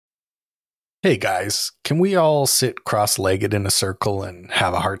Hey guys, can we all sit cross-legged in a circle and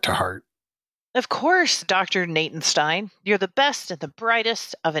have a heart-to-heart? Of course, Dr. Natenstein. You're the best and the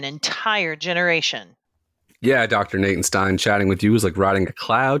brightest of an entire generation. Yeah, Dr. Natenstein, chatting with you is like riding a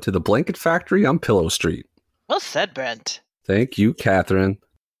cloud to the blanket factory on Pillow Street. Well said, Brent. Thank you, Catherine.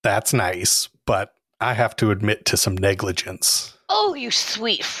 That's nice, but I have to admit to some negligence. Oh, you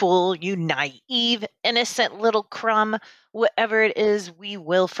sweet fool, you naive, innocent little crumb. Whatever it is, we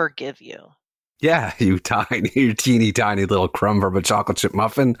will forgive you. Yeah, you teeny tiny little crumb of a chocolate chip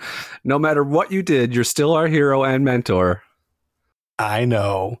muffin. No matter what you did, you're still our hero and mentor. I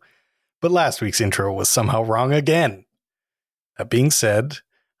know, but last week's intro was somehow wrong again. That being said,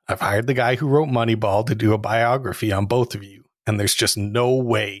 I've hired the guy who wrote Moneyball to do a biography on both of you, and there's just no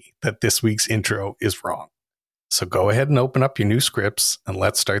way that this week's intro is wrong. So go ahead and open up your new scripts, and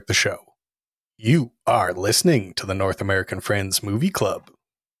let's start the show. You are listening to the North American Friends Movie Club,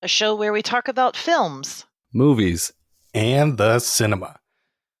 a show where we talk about films, movies, and the cinema.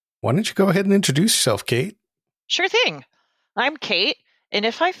 Why don't you go ahead and introduce yourself, Kate? Sure thing. I'm Kate, and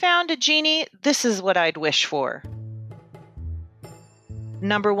if I found a genie, this is what I'd wish for.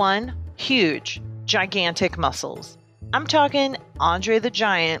 Number 1, huge, gigantic muscles. I'm talking Andre the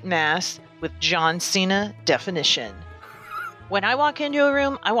Giant mass with John Cena definition. When I walk into a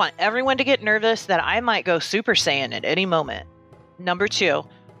room, I want everyone to get nervous that I might go Super Saiyan at any moment. Number 2,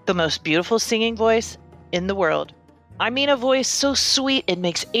 the most beautiful singing voice in the world. I mean a voice so sweet it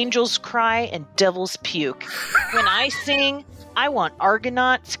makes angels cry and devils puke. When I sing, I want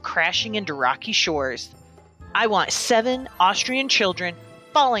Argonauts crashing into rocky shores. I want 7 Austrian children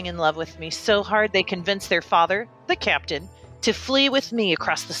falling in love with me so hard they convince their father, the captain, to flee with me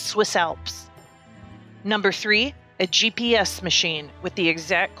across the Swiss Alps. Number 3, a GPS machine with the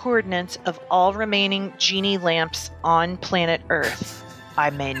exact coordinates of all remaining genie lamps on planet Earth. I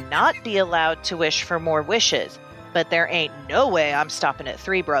may not be allowed to wish for more wishes, but there ain't no way I'm stopping at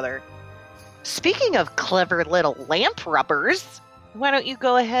 3, brother. Speaking of clever little lamp rubbers, why don't you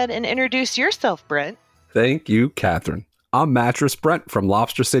go ahead and introduce yourself, Brent? Thank you, Catherine. I'm Mattress Brent from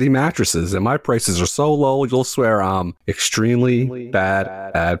Lobster City Mattresses, and my prices are so low you'll swear I'm extremely bad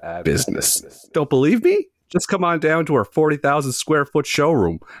at business. Don't believe me? Just come on down to our 40,000 square foot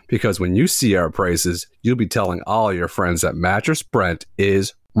showroom, because when you see our prices, you'll be telling all your friends that Mattress Brent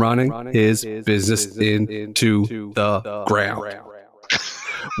is running his business into the ground.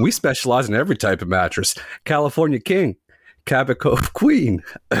 We specialize in every type of mattress: California King, Cabot Cove Queen,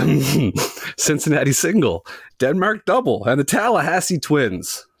 Cincinnati Single, Denmark Double, and the Tallahassee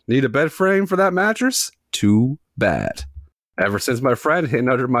Twins. Need a bed frame for that mattress? Too bad. Ever since my friend hid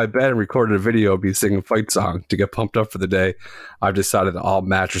under my bed and recorded a video of me singing a fight song to get pumped up for the day, I've decided that all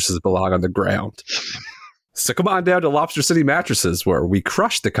mattresses belong on the ground. So come on down to Lobster City Mattresses, where we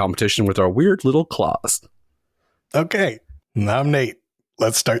crush the competition with our weird little claws. Okay, I'm Nate.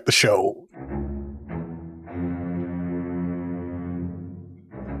 Let's start the show.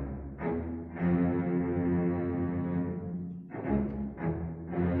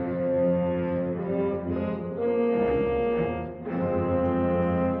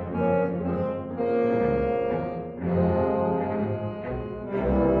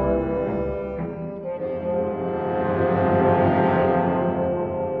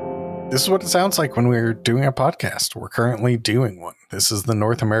 This is what it sounds like when we're doing a podcast. We're currently doing one. This is the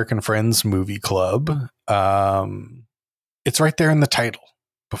North American Friends Movie Club. It's right there in the title.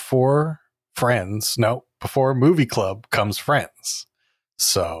 Before Movie Club comes Friends.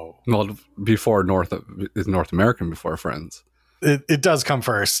 So, well, before North American before Friends. It does come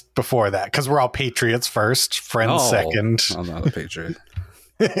first before that, because we're all Patriots first, Friends second. I'm not a Patriot.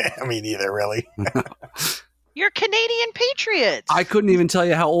 I mean, either really. You're Canadian Patriots. I couldn't even tell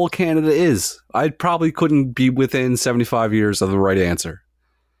you how old Canada is. I probably couldn't be within 75 years of the right answer.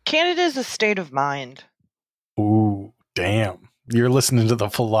 Canada is a state of mind. Ooh, damn. You're listening to the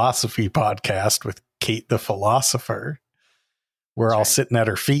Philosophy Podcast with Kate the Philosopher. We're all sitting at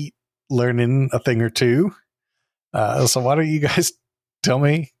her feet, learning a thing or two. So why don't you guys tell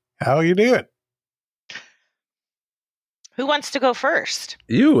me how you do it? Who wants to go first?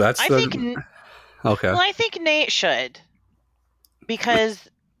 You, Okay. Well, I think Nate should, because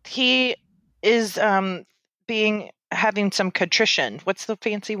he is having some contrition. What's the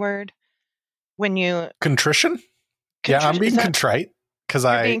fancy word? When you contrition? Yeah, I'm being contrite because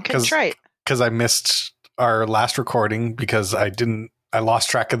I missed our last recording because I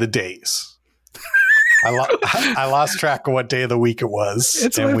lost track of the days. I lost track of what day of the week it was.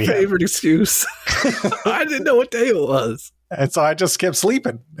 It's my favorite excuse. I didn't know what day it was. And so I just kept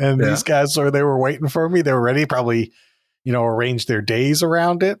sleeping. And these guys, they were waiting for me. They were ready, probably, arranged their days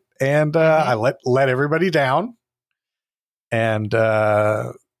around it. and I let everybody down. And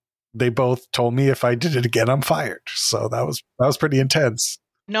they both told me if I did it again, I'm fired. So that was pretty intense.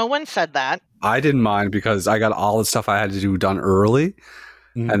 No one said that. I didn't mind because I got all the stuff I had to do done early.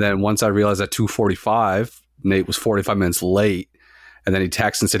 And then once I realized at 2:45, Nate was 45 minutes late. And then he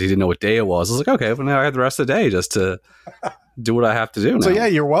texted and said he didn't know what day it was. I was like, okay, well, now I have the rest of the day just to do what I have to do now. So, yeah,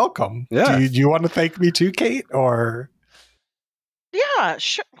 you're welcome. Yeah. Do you want to thank me too, Kate? Or Yeah,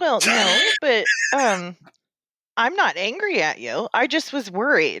 sure. Well, no, but I'm not angry at you. I just was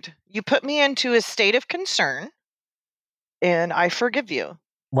worried. You put me into a state of concern, and I forgive you.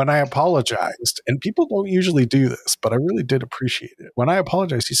 when I apologized, and people don't usually do this, but I really did appreciate it. When I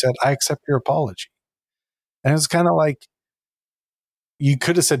apologized, he said, I accept your apology. And it's kind of like, you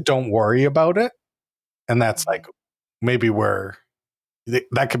could have said, don't worry about it. And that's like, maybe where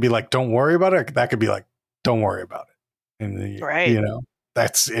that could be like, don't worry about it. That could be like, don't worry about it. And, Right. you know,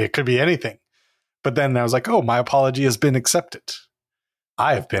 it could be anything. But then I was like, oh, my apology has been accepted.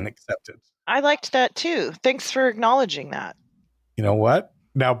 I have been accepted. I liked that too. Thanks for acknowledging that. You know what?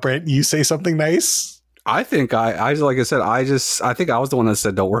 Now, Brent, you say something nice. I think I like I said, I think I was the one that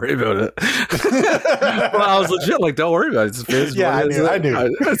said, don't worry about it. Well, I was legit like, don't worry about it. It's Yeah, I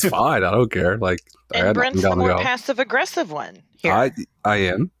knew. It's fine. I don't care. Like, And Brent's the more passive aggressive one here. I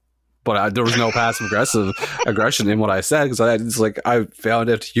am. But there was no passive aggression in what I said because I found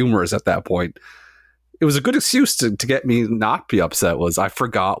it humorous at that point. It was a good excuse to get me not be upset. Was I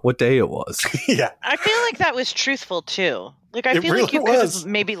forgot what day it was? Yeah, I feel like that was truthful too. Like I It feel really like you could was.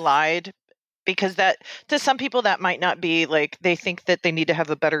 have maybe lied because that to some people that might not be like they think that they need to have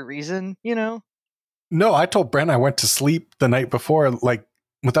a better reason. You know? No, I told Brent I went to sleep the night before, like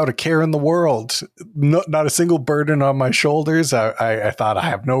without a care in the world, not a single burden on my shoulders. I thought I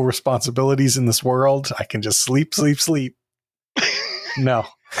have no responsibilities in this world. I can just sleep. No,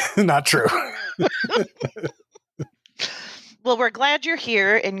 not true. Well, we're glad you're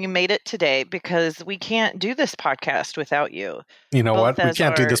here and you made it today because we can't do this podcast without you. You know Both what? We as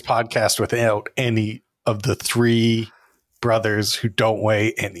can't do our- this podcast without any of the three brothers who don't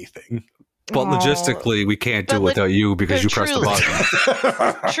weigh anything. But logistically, we can't do it But without you because but you pressed the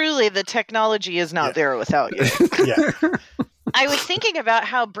truly- button. Truly, the technology is not there without you. Yeah. I was thinking about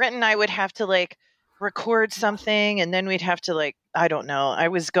how Brent and I would have to like record something and then we'd have to like, I don't know. I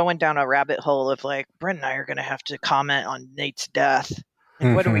was going down a rabbit hole of like, Brent and I are going to have to comment on Nate's death.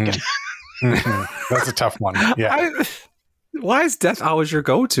 And what are we going to That's a tough one. Yeah. Why is death always your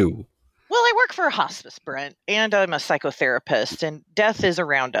go-to? Well, I work for a hospice, Brent, and I'm a psychotherapist, and death is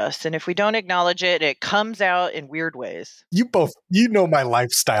around us. And if we don't acknowledge it, it comes out in weird ways. You know my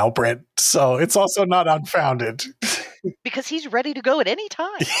lifestyle, Brent. So it's also not unfounded. Because he's ready to go at any time.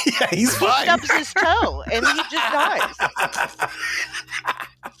 Yeah, he's He fine. stubs his toe and he just dies.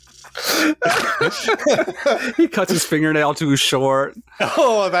 He cuts his fingernail too short.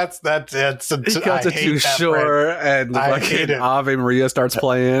 Oh, that's He cuts it too short, and I like hate it. Ave Maria starts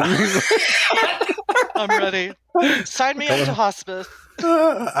playing. I'm ready. Sign me up to hospice.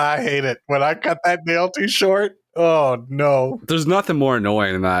 I hate it when I cut that nail too short. Oh no! There's nothing more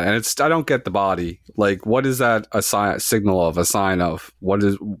annoying than that, and I don't get the body. Like, what is that a signal of? A sign of? What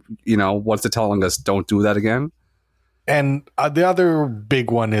is what's it telling us? Don't do that again. And the other big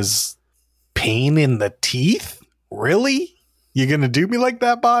one is pain in the teeth. Really? You're gonna do me like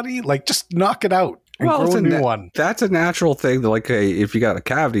that, body? Like, just knock it out and grow it's a new one. That's a natural thing. Like, hey, if you got a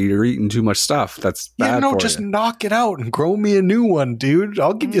cavity, you're eating too much stuff. That's bad for just you. knock it out and grow me a new one, dude.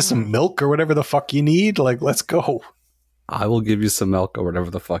 I'll give you some milk or whatever the fuck you need. Like, let's go. I will give you some milk or whatever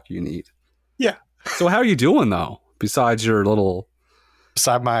the fuck you need. Yeah. So how are you doing though? Besides your little,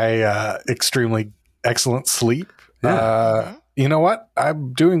 Beside my extremely excellent sleep, Yeah. you know what?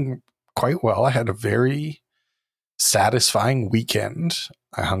 I'm doing quite well. I had a very satisfying weekend.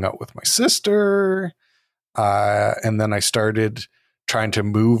 I hung out with my sister, and then I started trying to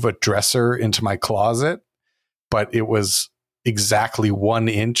move a dresser into my closet, but it was exactly 1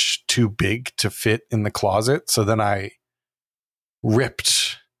 inch too big to fit in the closet. So then I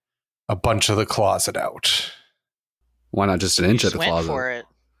ripped a bunch of the closet out. why not just an inch You of the just went closet? for it.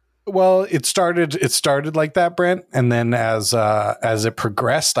 Well, it started like that, Brent, and then as it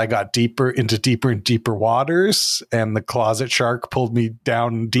progressed, I got deeper and deeper waters, and the closet shark pulled me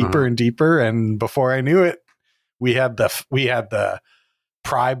down deeper and deeper, and before I knew it, we had the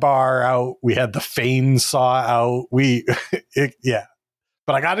pry bar out, we had the fane saw out,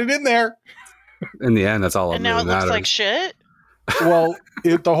 but I got it in there. In the end, that's all that And now really it looks matters. like shit. Well,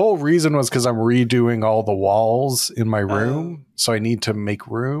 the whole reason was because I'm redoing all the walls in my room, so I need to make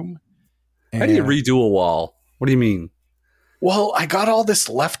room. How do you redo a wall? What do you mean? Well, I got all this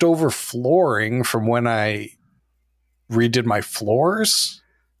leftover flooring from when I redid my floors.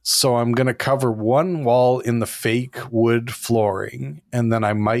 So I'm going to cover one wall in the fake wood flooring, and then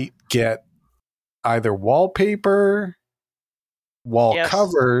I might get either wallpaper, wall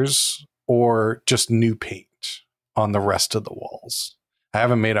covers, or just new paint on the rest of the walls. I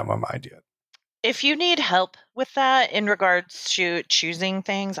haven't made up my mind yet. If you need help with that in regards to choosing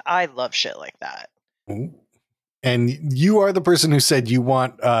things, I love shit like that. Ooh. And you are the person who said you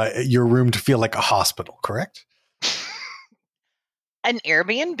want your room to feel like a hospital, correct? An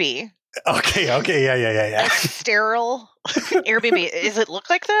Airbnb. Okay, yeah. A sterile Airbnb. Does it look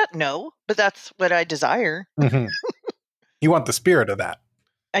like that? No, but that's what I desire. Mm-hmm. You want the spirit of that.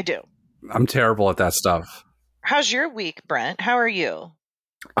 I do. I'm terrible at that stuff. How's your week, Brent? How are you?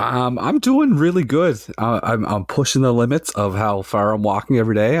 I'm doing really good. I'm pushing the limits of how far I'm walking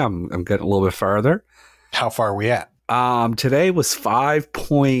every day. I'm getting a little bit farther. How far are we at? Today was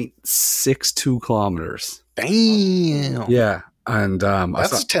 5.62 kilometers. Damn. Yeah. And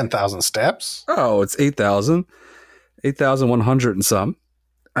that's 10,000 steps. Oh, it's 8,100 and some.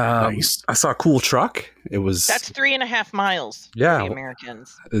 Nice. I saw a cool truck. That's 3.5 miles. Yeah, for the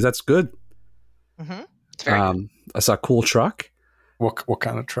Americans. That's good. Mm-hmm. It's very good. I saw a cool truck. What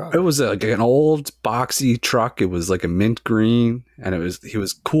kind of truck? It was like an old boxy truck. It was like a mint green, and he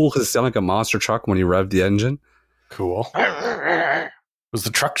was cool because it sounded like a monster truck when he revved the engine. Cool. Was the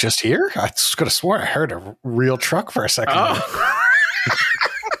truck just here? I could have sworn I heard a real truck for a second. Oh.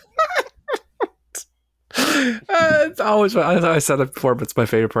 It's always fun. I said it before, but it's my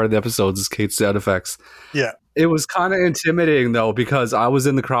favorite part of the episodes is Kate's sound effects. Yeah. It was kind of intimidating though, because I was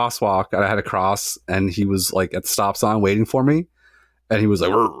in the crosswalk and I had to cross, and he was like at the stop sign waiting for me, and he was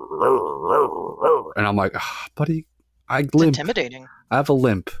like, and I'm like, oh, buddy, I limp. It's intimidating. I have a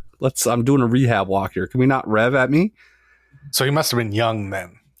limp. I'm doing a rehab walk here. Can we not rev at me? So he must have been young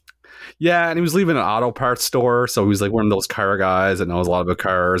then. Yeah, and he was leaving an auto parts store, so he was like one of those car guys that knows a lot about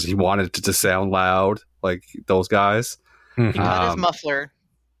cars. He wanted it to sound loud, like those guys. He got his muffler.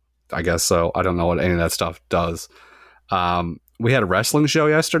 I guess so. I don't know what any of that stuff does. We had a wrestling show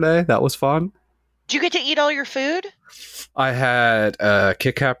yesterday. That was fun. Did you get to eat all your food? I had a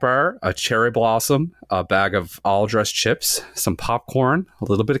Kit Kat bar, a cherry blossom, a bag of all-dressed chips, some popcorn, a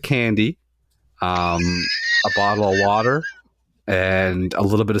little bit of candy, a bottle of water, and a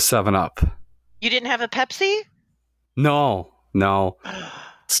little bit of 7-Up. You didn't have a Pepsi? No.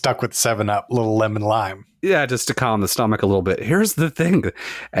 Stuck with 7-Up, little lemon lime. Yeah, just to calm the stomach a little bit. Here's the thing.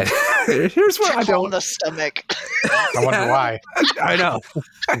 Here's what I don't. Calm the stomach. I wonder why. I know.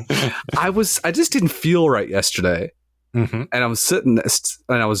 I just didn't feel right yesterday. Mm-hmm. And I was sitting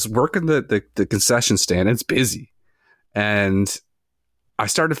and I was working the concession stand. It's busy. And I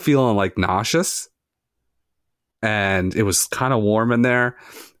started feeling like nauseous. And it was kind of warm in there.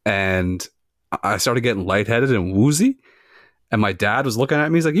 And I started getting lightheaded and woozy. And my dad was looking at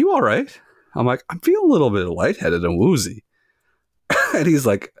me. He's like, "You all right?" I'm like, "I'm feeling a little bit lightheaded and woozy." And he's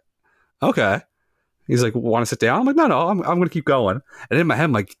like, "Okay." He's like, "Want to sit down?" I'm like, No, I'm going to keep going. And in my head,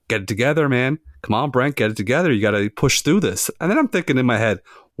 I'm like, "Get it together, man. Come on, Brent, get it together. You got to push through this." And then I'm thinking in my head,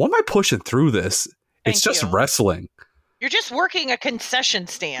 "Why am I pushing through this? It's just wrestling. You're just working a concession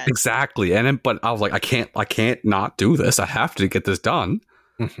stand." Exactly. But I was like, I can't not do this. I have to get this done.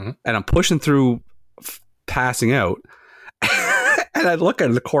 Mm-hmm. And I'm pushing through, passing out. And I look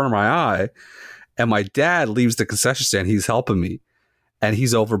at the corner of my eye, and my dad leaves the concession stand. He's helping me, and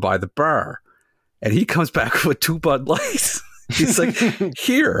he's over by the bar, and he comes back with 2 Bud Lights. He's like,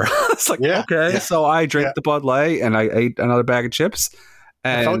 "Here." I was like, okay. Yeah. So I drank the Bud Light, and I ate another bag of chips.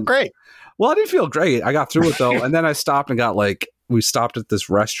 And I felt great. Well, I didn't feel great. I got through it though, and then I stopped and got we stopped at this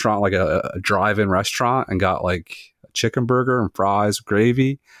restaurant, like a drive-in restaurant, and got like a chicken burger and fries,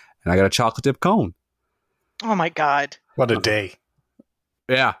 gravy, and I got a chocolate dip cone. Oh my God. What a day.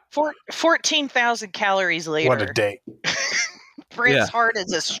 Yeah. 14,000 calories later. What a day. Brent's heart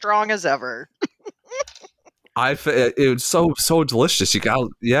is as strong as ever. It was so delicious.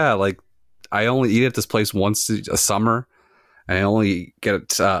 I only eat at this place once a summer, and I only get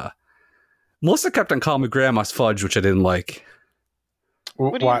it. Melissa kept on calling me Grandma's Fudge, which I didn't like.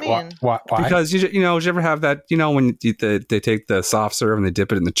 What do you mean? Why? Because did you ever have that? When they take the soft serve and they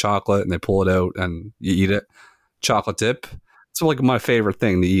dip it in the chocolate and they pull it out and you eat it, chocolate dip. It's like my favorite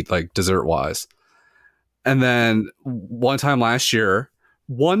thing to eat, like dessert wise. And then one time I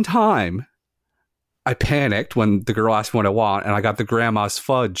panicked when the girl asked me what I want, and I got the Grandma's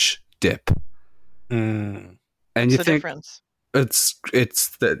Fudge dip. Mm. And you What's the think difference? It's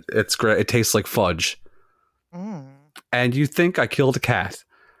great. It tastes like fudge. Mm. And you think I killed a cat.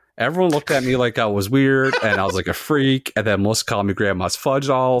 Everyone looked at me like I was weird and I was like a freak. And then Melissa called me Grandma's Fudge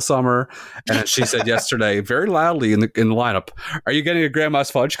all summer. And then she said yesterday, very loudly in the lineup, "Are you getting a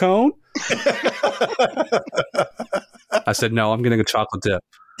Grandma's Fudge cone?" I said, "No, I'm getting a chocolate dip."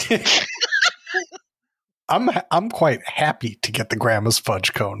 I'm quite happy to get the Grandma's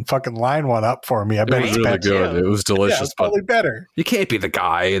Fudge cone. Fucking line one up for me. I bet It was it's really better. good. It was delicious. Yeah, it's but probably better. you can't be the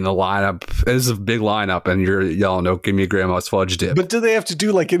guy in the lineup. This is a big lineup and you're yelling, "No, give me a Grandma's Fudge dip." But do they have to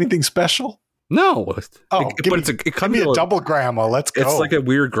do like anything special? No. Oh, it comes give me in a double grandma. Let's go. It's like a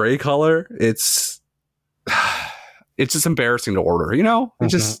weird gray color. It's just embarrassing to order, you know?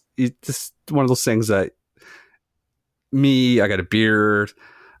 It's just one of those things that I got a beard.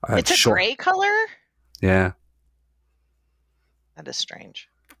 It's a gray color? Yeah. That is strange.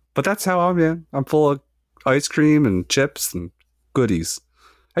 But that's how I'm in. I'm full of ice cream and chips and goodies.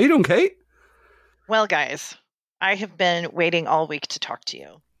 How you doing, Kate? Well, guys, I have been waiting all week to talk to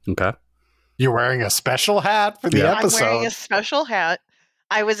you. Okay. You're wearing a special hat for the episode. I'm wearing a special hat.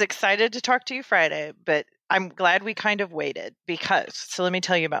 I was excited to talk to you Friday, but I'm glad we kind of waited so let me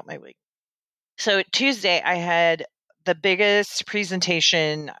tell you about my week. So Tuesday, I had the biggest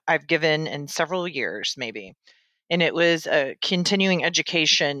presentation I've given in several years, maybe. And it was a continuing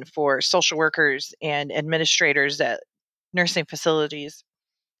education for social workers and administrators at nursing facilities.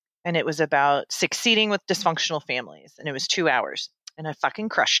 And it was about succeeding with dysfunctional families. And it was 2 hours. And I fucking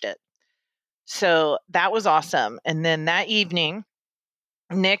crushed it. So that was awesome. And then that evening,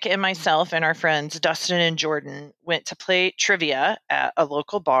 Nick and myself and our friends, Dustin and Jordan, went to play trivia at a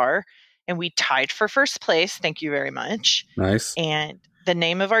local bar. And we tied for first place. Thank you very much. Nice. And the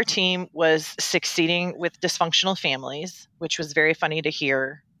name of our team was Succeeding with Dysfunctional Families, which was very funny to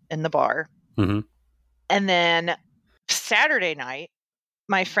hear in the bar. Mm-hmm. And then Saturday night,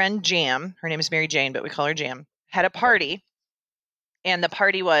 my friend Jam, her name is Mary Jane, but we call her Jam, had a party. And the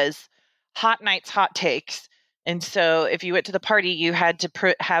party was Hot Nights, Hot Takes. And so if you went to the party, you had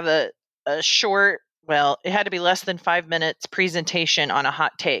to have a short, it had to be less than 5 minutes presentation on a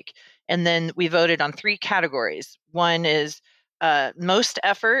hot take. And then we voted on 3 categories. One is most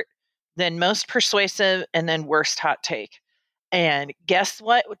effort, then most persuasive, and then worst hot take. And guess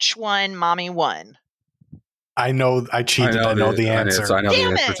what? Which one Mommy won? I know. I cheated. I know the answer. I know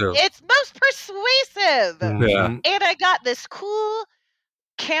Damn the answer too. It's most persuasive. Mm-hmm. Yeah. And I got this cool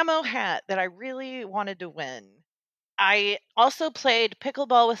camo hat that I really wanted to win. I also played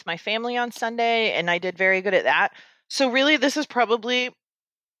pickleball with my family on Sunday, and I did very good at that. So really, this is probably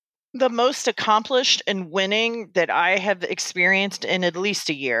the most accomplished and winning that I have experienced in at least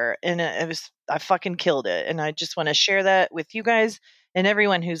a year. And I fucking killed it. And I just want to share that with you guys and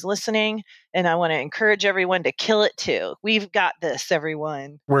everyone who's listening. And I want to encourage everyone to kill it too. We've got this,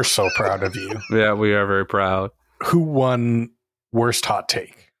 everyone. We're so proud of you. Yeah, we are very proud. Who won worst hot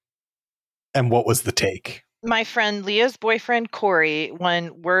take? And what was the take? My friend Leah's boyfriend, Corey,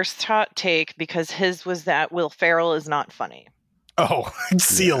 won worst hot take because his was that Will Ferrell is not funny. Oh,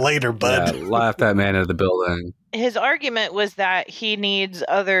 see you later, bud. Yeah, laugh that man out of the building. His argument was that he needs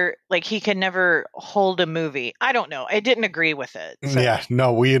he can never hold a movie. I don't know. I didn't agree with it. So. Yeah,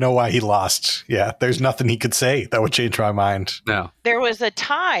 no, we know why he lost. Yeah, there's nothing he could say that would change my mind. No. There was a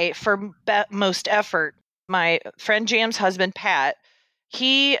tie for most effort. My friend Jam's husband, Pat,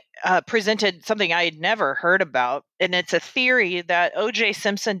 he presented something I had never heard about. And it's a theory that O.J.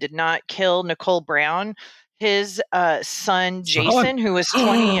 Simpson did not kill Nicole Brown. His son, Jason, who was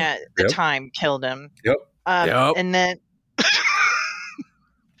 20 at the time, killed him. Yep. And then,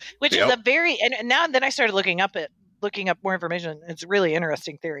 which is a very, and now then I started looking up more information. It's a really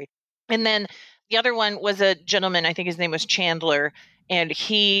interesting theory. And then the other one was a gentleman, I think his name was Chandler, and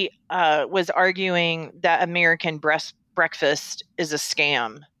he was arguing that American breakfast is a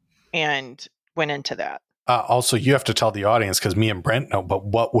scam and went into that. Also, you have to tell the audience because me and Brent know, but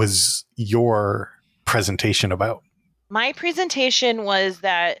what was your presentation about? My presentation was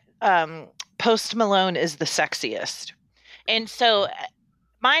that Post Malone is the sexiest. And so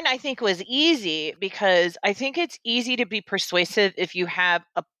mine, I think, was easy because I think it's easy to be persuasive if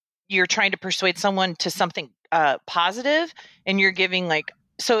you're trying to persuade someone to something positive and you're giving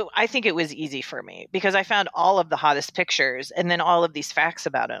so I think it was easy for me because I found all of the hottest pictures and then all of these facts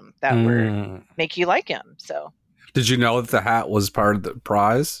about him that were make you like him. So did you know that the hat was part of the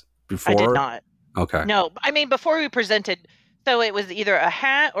prize before? I did not. Okay. No, I mean, before we presented, so it was either a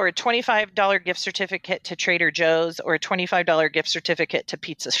hat or a $25 gift certificate to Trader Joe's or a $25 gift certificate to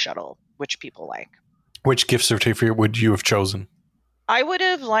Pizza Shuttle, which people like. Which gift certificate would you have chosen? I would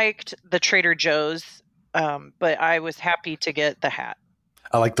have liked the Trader Joe's, but I was happy to get the hat.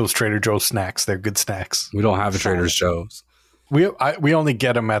 I like those Trader Joe's snacks. They're good snacks. We don't have a Trader Joe's. We only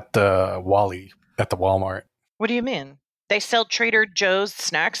get them at the Walmart. What do you mean? They sell Trader Joe's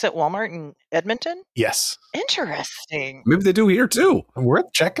snacks at Walmart in Edmonton? Yes. Interesting. Maybe they do here too.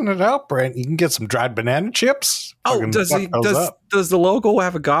 Worth checking it out, Brent. You can get some dried banana chips. Oh, Fucking does fuck those up. the logo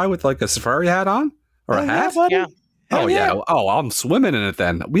have a guy with like a safari hat on or a hat? buddy. Yeah. Oh yeah. Oh, I'm swimming in it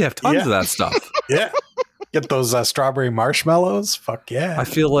then. We have tons of that stuff. Yeah. Get those strawberry marshmallows. Fuck yeah. I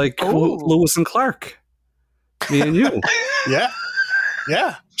feel like Ooh. Lewis and Clark. Me and you. Yeah.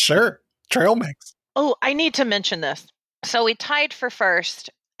 Yeah. Sure. Trail mix. Oh, I need to mention this. So we tied for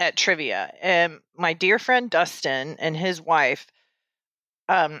first at trivia, and my dear friend Dustin and his wife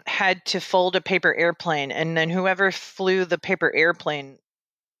had to fold a paper airplane, and then whoever flew the paper airplane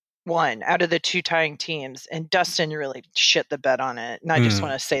won out of the two tying teams. And Dustin really shit the bed on it, and I just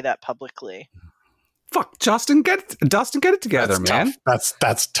want to say that publicly. Fuck, Justin, get it together, That's man. tough.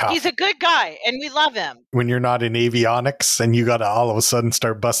 That's tough. He's a good guy, and we love him. When you're not in avionics and you got to all of a sudden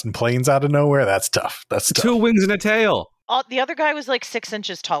start busting planes out of nowhere, that's tough. That's tough. 2 wings and a tail. The other guy was like 6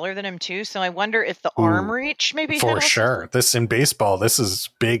 inches taller than him too, so I wonder if the arm reach maybe For hit sure. This in baseball, this is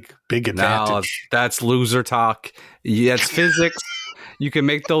big advantage. No, that's loser talk. Yeah, it's physics. You can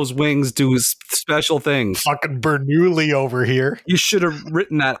make those wings do special things. Fucking Bernoulli over here. You should have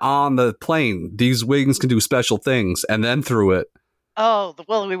written that on the plane. These wings can do special things, and then threw it. Oh,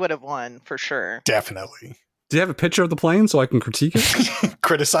 well, we would have won for sure. Definitely. Do you have a picture of the plane so I can critique it?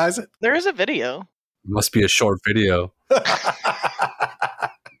 Criticize it. There is a video. Must be a short video.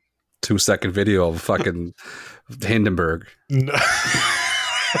 2-second video of fucking Hindenburg. No.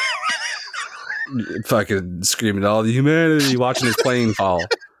 Fucking screaming all the humanity watching his plane fall.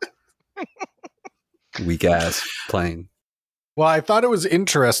 Weak ass plane. Well, I thought it was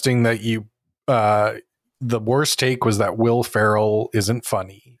interesting that you the worst take was that Will Ferrell isn't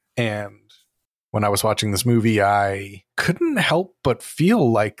funny. And when I was watching this movie, I couldn't help but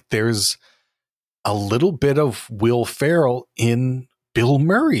feel like there's a little bit of Will Ferrell in Bill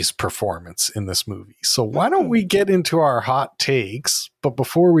Murray's performance in this movie. So why don't we get into our hot takes? But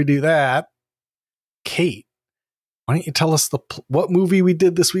before we do that, Kate, why don't you tell us what movie we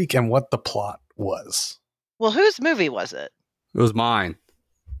did this week and what the plot was? Well, whose movie was it? It was mine.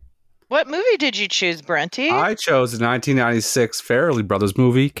 What movie did you choose, Brenty? I chose the 1996 Farrelly Brothers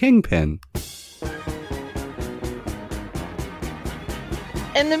movie, Kingpin.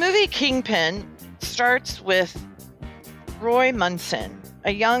 And the movie Kingpin starts with Roy Munson,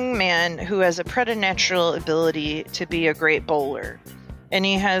 a young man who has a preternatural ability to be a great bowler. And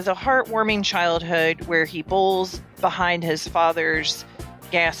he has a heartwarming childhood where he bowls behind his father's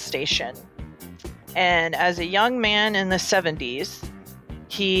gas station. And as a young man in the 70s,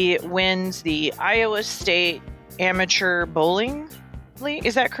 he wins the Iowa State Amateur Bowling League.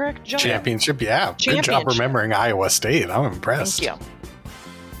 Is that correct, John? Championship, yeah. Good job remembering Iowa State. I'm impressed. Thank you.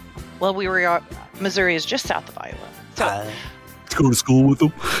 Well, Missouri is just south of Iowa. So, Let's go to school with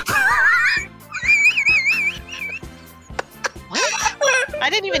them. I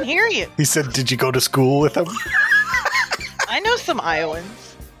didn't even hear you. He said, did you go to school with him? I know some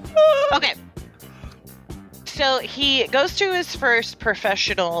Iowans. Okay. So he goes to his first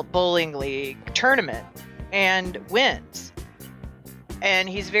professional bowling league tournament and wins. And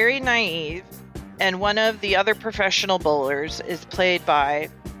he's very naive. And one of the other professional bowlers is played by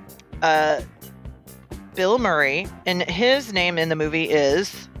Bill Murray. And his name in the movie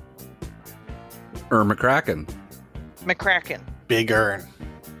is McCracken. McCracken. Big Earn.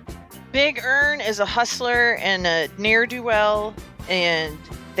 Big Earn is a hustler and a ne'er-do-well, and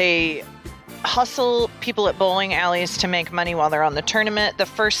they hustle people at bowling alleys to make money while they're on the tournament. The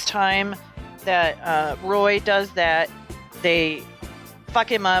first time that Roy does that, they fuck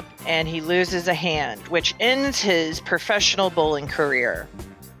him up and he loses a hand, which ends his professional bowling career.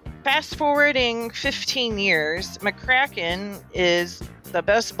 Fast forwarding 15 years, McCracken is the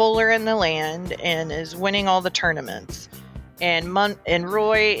best bowler in the land and is winning all the tournaments. And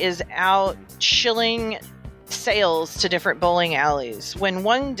Roy is out shilling sales to different bowling alleys. When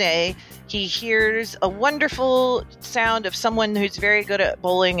one day he hears a wonderful sound of someone who's very good at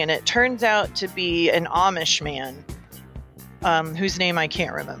bowling, and it turns out to be an Amish man, whose name I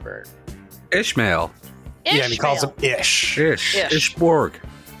can't remember. Ishmael. Yeah, and he calls him Ish. Ishborg.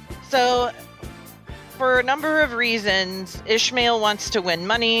 So, for a number of reasons, Ishmael wants to win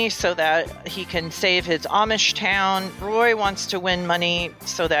money so that he can save his Amish town. Roy wants to win money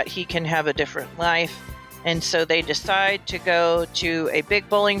so that he can have a different life. And so they decide to go to a big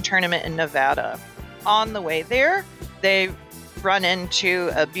bowling tournament in Nevada. On the way there, they run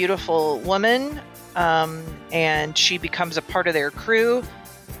into a beautiful woman, and she becomes a part of their crew.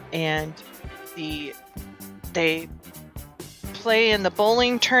 And they play in the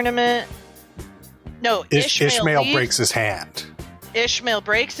bowling tournament. No, Ishmael leaves. breaks his hand. Ishmael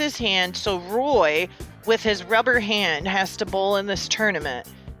breaks his hand, so Roy, with his rubber hand, has to bowl in this tournament.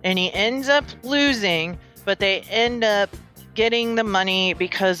 And he ends up losing, but they end up getting the money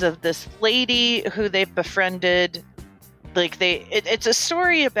because of this lady who they've befriended. Like it's a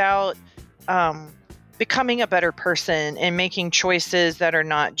story about becoming a better person and making choices that are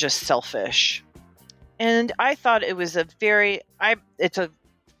not just selfish. And I thought it was it's a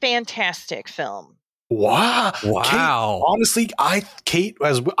fantastic film. Wow. Kate, honestly, Kate,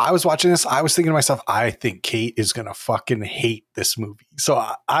 as I was watching this, I was thinking to myself, I think Kate is going to fucking hate this movie. So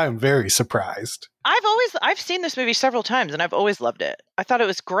I'm very surprised. I've seen this movie several times and I've always loved it. I thought it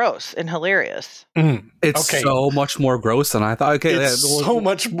was gross and hilarious. It's so much more gross than I thought. Okay, it's so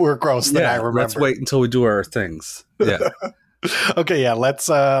much more gross than I remember. Let's wait until we do our things. Yeah. Okay, yeah, let's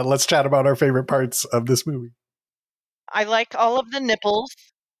chat about our favorite parts of this movie. I like all of the nipples.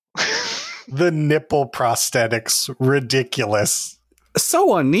 The nipple prosthetics, ridiculous.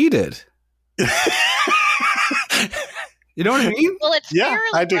 So unneeded. You know what I mean? Well, it's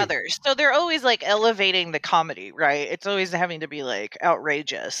Farrelly Brothers, so they're always like elevating the comedy, right? It's always having to be like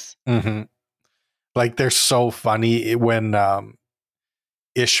outrageous. Mm-hmm. Like they're so funny when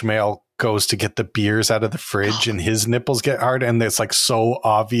Ishmael goes to get the beers out of the fridge and his nipples get hard, and it's like so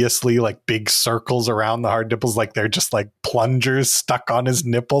obviously like big circles around the hard nipples, like they're just like plungers stuck on his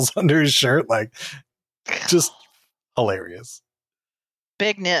nipples under his shirt, like just hilarious.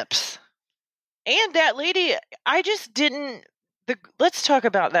 Big nips. And that lady, I just didn't let's talk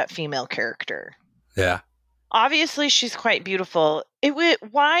about that female character. Yeah. Obviously she's quite beautiful.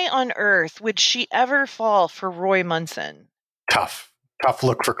 Why on earth would she ever fall for Roy Munson? Tough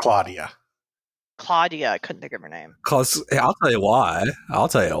look for Claudia. I couldn't think of her name. Because I'll tell you why.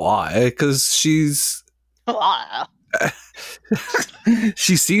 Because she's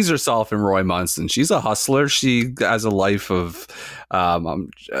she sees herself in Roy Munson. She's a hustler. She has a life of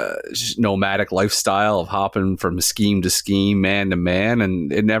nomadic lifestyle of hopping from scheme to scheme, man to man,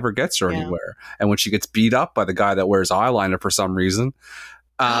 and it never gets her anywhere. And when she gets beat up by the guy that wears eyeliner for some reason,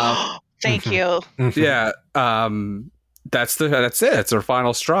 thank you. Yeah. That's it. It's her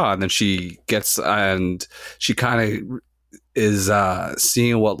final straw. And then she kind of is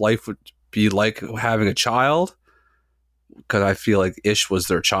seeing what life would be like having a child, because I feel like Ish was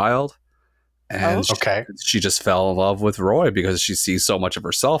their child. And she just fell in love with Roy because she sees so much of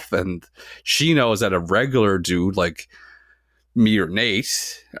herself, and she knows that a regular dude like me or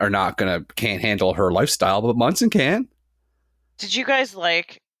Nate can't handle her lifestyle, but Munson can. Did you guys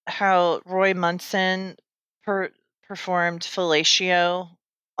like how Roy Munson performed fellatio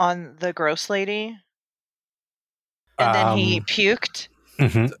on the gross lady, and then he puked?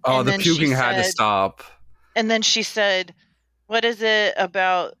 Mm-hmm. Oh, the puking had to stop. And then she said, "What is it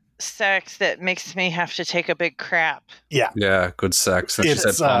about sex that makes me have to take a big crap?" Yeah, good sex. And she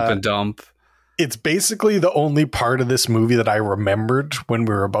said pump and dump. It's basically the only part of this movie that I remembered when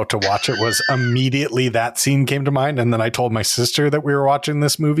we were about to watch it was immediately that scene came to mind. And then I told my sister that we were watching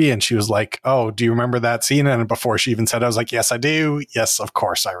this movie, and she was like, "Oh, do you remember that scene?" And before she even said it, I was like, "Yes, I do. Yes, of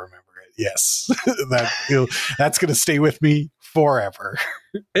course I remember it. Yes." That's going to stay with me forever.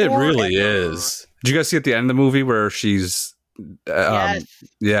 It really is. Did you guys see at the end of the movie where she's yes.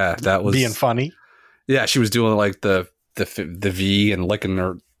 Yeah, that was being funny. Yeah, she was doing like the V and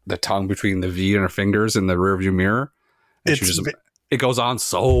licking the tongue between the V and her fingers in the rearview mirror. And it goes on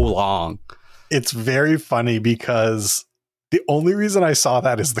so long. It's very funny because the only reason I saw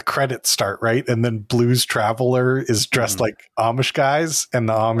that is the credits start, right? And then Blues Traveler is dressed like Amish guys, and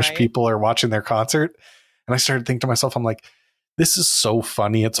the Amish people are watching their concert. And I started thinking to myself, I'm like, this is so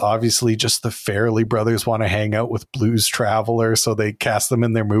funny. It's obviously just the Farrelly brothers want to hang out with Blues Traveler, so they cast them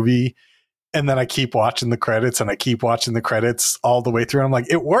in their movie. And then I keep watching the credits, and I keep watching the credits all the way through. And I'm like,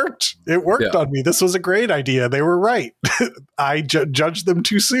 it worked. It worked on me. This was a great idea. They were right. I judged them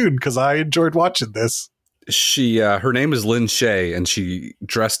too soon because I enjoyed watching this. She, her name is Lynn Shay, and she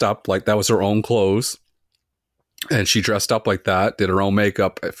dressed up like that was her own clothes. And she dressed up like that, did her own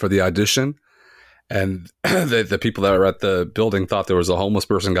makeup for the audition. And the people that were at the building thought there was a homeless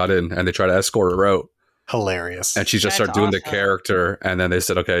person got in, and they tried to escort her out. Hilarious. And she just started doing the character, and then they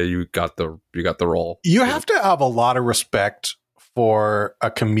said, "Okay, you got the role." You have to have a lot of respect for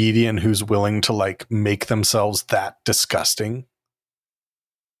a comedian who's willing to like make themselves that disgusting.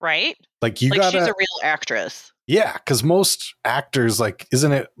 Right? Like she's a real actress. Yeah, because most actors, like,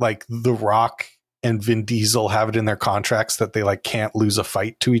 isn't it like The Rock and Vin Diesel have it in their contracts that they like can't lose a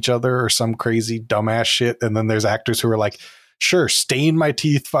fight to each other or some crazy dumbass shit? And then there's actors who are like, sure, stain my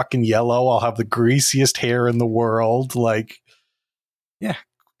teeth fucking yellow. I'll have the greasiest hair in the world. Like,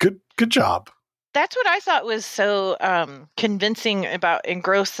 Good job. That's what I thought was so convincing about and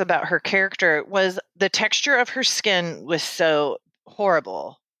gross about her character was the texture of her skin was so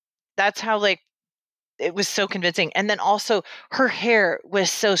horrible. That's how it was so convincing. And then also her hair was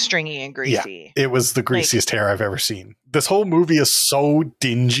so stringy and greasy. Yeah, it was the greasiest hair I've ever seen. This whole movie is so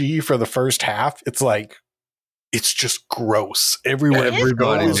dingy for the first half. It's like, it's just gross. Everywhere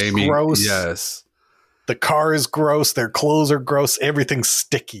Everybody is gross. Yes. The car is gross. Their clothes are gross. Everything's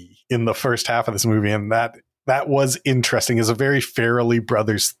sticky in the first half of this movie. And that was interesting. It's a very Farrelly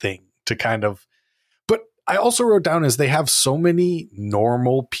Brothers thing to kind of, but I also wrote down is they have so many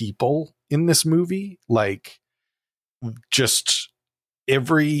normal people in this movie. Like just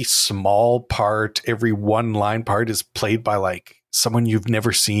every small part, every one line part is played by like someone you've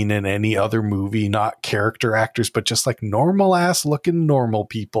never seen in any other movie, not character actors, but just like normal ass looking normal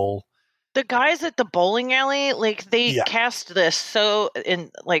people. The guys at the bowling alley, like they cast this so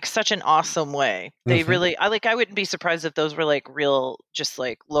in like such an awesome way. They really, I wouldn't be surprised if those were like real, just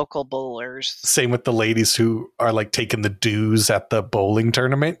like local bowlers. Same with the ladies who are like taking the dues at the bowling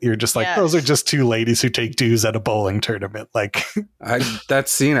tournament. You're just like, those are just two ladies who take dues at a bowling tournament. Like that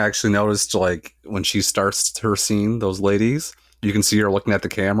scene, I actually noticed like when she starts her scene, those ladies, you can see her looking at the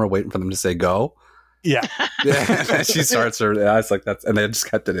camera, waiting for them to say go. Yeah. Yeah. She starts her eyes like that. And they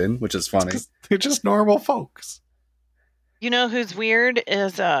just kept it in, which is funny. They're just normal folks. You know who's weird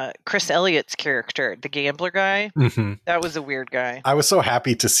is Chris Elliott's character, the gambler guy. Mm-hmm. That was a weird guy. I was so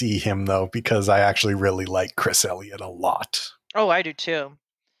happy to see him, though, because I actually really like Chris Elliott a lot. Oh, I do, too.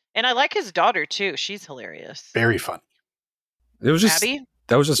 And I like his daughter, too. She's hilarious. Very funny. It was just Abby?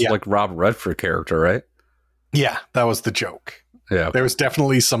 That was just like Rob Redford character, right? Yeah, that was the joke. Yeah. There was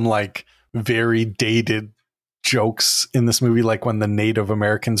definitely some like very dated jokes in this movie, like when the Native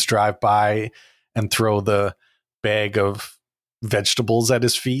Americans drive by and throw the bag of vegetables at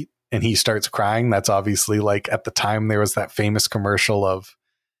his feet and he starts crying. That's obviously like at the time there was that famous commercial of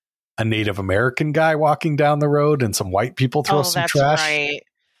a Native American guy walking down the road and some white people throw some trash. Right.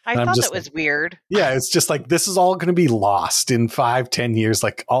 I thought that was weird. Yeah, it's just like this is all going to be lost in 5-10 years.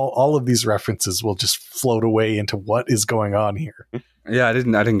 Like all of these references will just float away into what is going on here. Yeah, I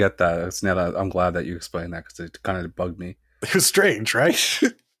didn't get that. I'm glad that you explained that because it kind of bugged me. It was strange, right?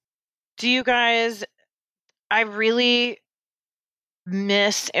 Do you guys? I really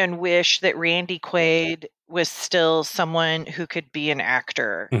miss and wish that Randy Quaid was still someone who could be an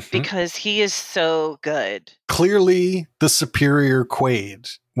actor because he is so good. Clearly, the superior Quaid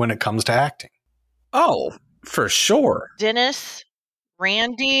when it comes to acting. Oh, for sure. Dennis,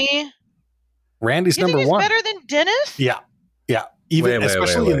 Randy's number one. Better than Dennis? Yeah. Even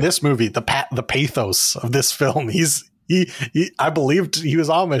especially in this movie, the pathos of this film. I believed he was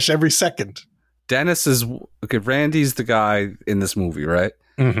Amish every second. Dennis is okay. Randy's the guy in this movie, right?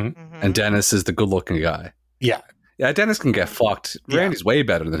 And Dennis is the good-looking guy. Yeah. Dennis can get fucked. Randy's way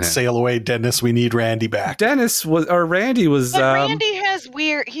better than him. Sail away, Dennis. We need Randy back. Randy was. But Randy has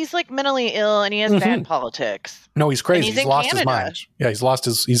he's like mentally ill and he has bad politics. No, he's crazy. He's lost his mind. Yeah, he's lost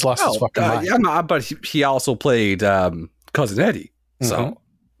his fucking mind. Yeah, but he also played Cousin Eddie. So,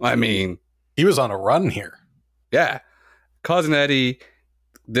 I mean, he was on a run here. Yeah. Cousin Eddie,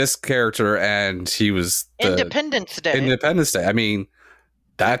 this character, and he was Independence Day. I mean,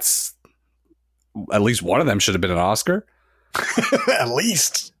 that's at least one of them should have been an Oscar. At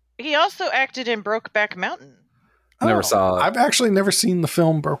least. He also acted in Brokeback Mountain. Never saw it. I've actually never seen the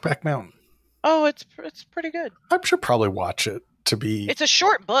film Brokeback Mountain. Oh, it's pretty good. I should probably watch it to be. It's a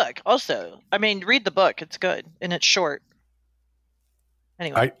short book also. I mean, read the book. It's good and it's short.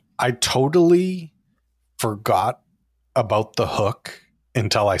 Anyway. I totally forgot about the hook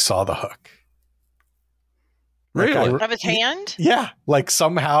until I saw the hook. Really? Of his hand? Yeah. Like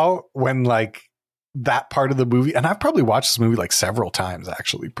somehow when like that part of the movie, and I've probably watched this movie like several times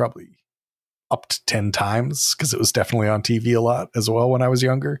actually, probably up to 10 times because it was definitely on TV a lot as well when I was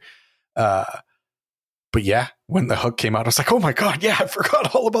younger. But yeah, when the hook came out, I was like, oh my God, yeah, I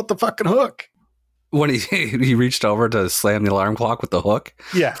forgot all about the fucking hook. When he reached over to slam the alarm clock with the hook.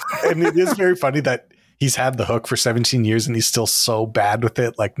 Yeah. And it is very funny that he's had the hook for 17 years and he's still so bad with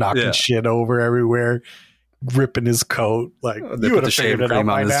it, like knocking shit over everywhere, ripping his coat. Like you would have shaved cream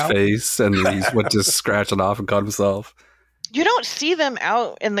on his face and he went to scratch it off and cut himself. You don't see them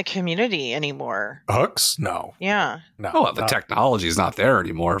out in the community anymore. Hooks? No. Yeah. No. Oh, the technology is not there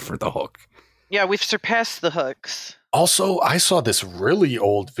anymore for the hook. Yeah, we've surpassed the hooks. Also, I saw this really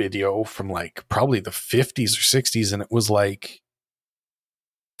old video from like probably the 50s or 60s, and it was like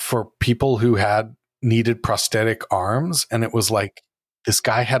for people who needed prosthetic arms, and it was like this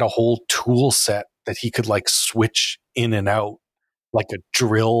guy had a whole tool set that he could like switch in and out like a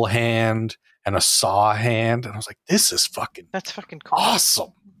drill hand and a saw hand. And I was like, this is That's fucking cool.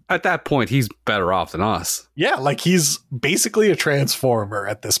 awesome. At that point, he's better off than us. Yeah, like he's basically a transformer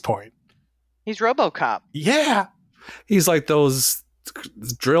at this point. He's RoboCop. Yeah. He's like those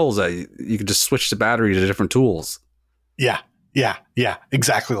drills that you can just switch the battery to different tools. Yeah.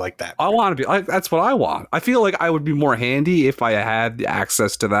 Exactly like that. I want to be. That's what I want. I feel like I would be more handy if I had the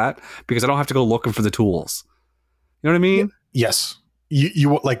access to that because I don't have to go looking for the tools. You know what I mean? Yes.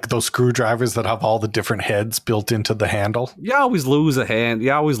 You like those screwdrivers that have all the different heads built into the handle? You always lose a hand.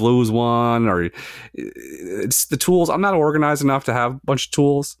 You always lose one, or it's the tools. I'm not organized enough to have a bunch of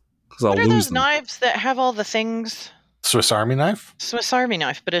tools because I'll What are lose those them. knives that have all the things? Swiss Army knife? Swiss Army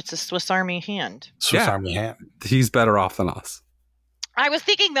knife, but it's a Swiss Army hand. Swiss Yeah. Army hand. He's better off than us. I was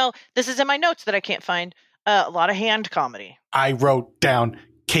thinking, though, this is in my notes that I can't find, a lot of hand comedy. I wrote down,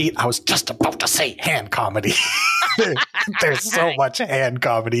 Kate, I was just about to say hand comedy. There's so much hand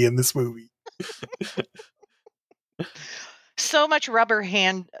comedy in this movie. So much rubber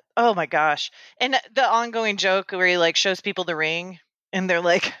hand. Oh, my gosh. And the ongoing joke where he, like, shows people the ring, and they're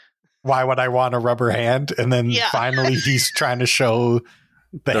like... Why would I want a rubber hand? And then finally he's trying to show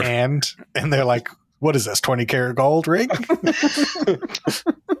the hand, and they're like, what is this, 20 karat gold ring?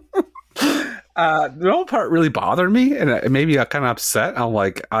 The one part really bothered me, and it made me kind of upset.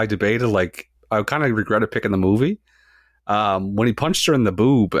 I debated, I kind of regretted picking the movie. When he punched her in the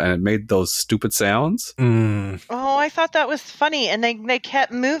boob and it made those stupid sounds. Oh, I thought that was funny, and they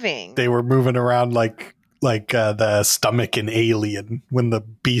kept moving. They were moving around like the stomach in Alien when the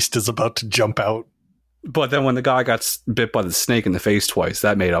beast is about to jump out. But then when the guy got bit by the snake in the face twice,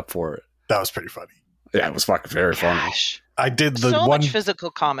 that made up for it. That was pretty funny. Yeah, it was fucking very funny. Gosh. I did the so one much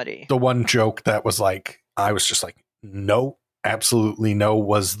physical comedy. The one joke that was like, I was just like, no, absolutely no,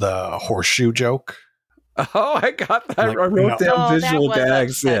 was the horseshoe joke. Oh, I got that. Like, I wrote down visual that was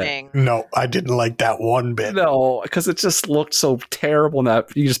gags. upsetting. No, I didn't like that one bit. No, because it just looked so terrible.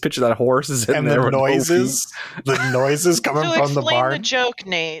 That you just picture that horse is in And there the with noises coming So from the explain barn. the joke,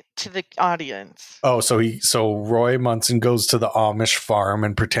 Nate, to the audience. Oh, so Roy Munson goes to the Amish farm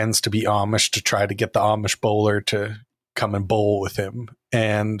and pretends to be Amish to try to get the Amish bowler to come and bowl with him.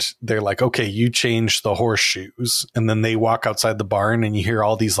 And they're like, okay, you change the horseshoes. And then they walk outside the barn and you hear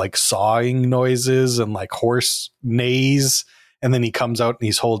all these like sawing noises and like horse neighs. And then he comes out and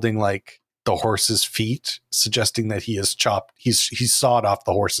he's holding like the horse's feet, suggesting that he's sawed off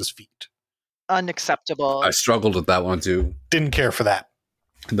the horse's feet. Unacceptable. I struggled with that one too. Didn't care for that.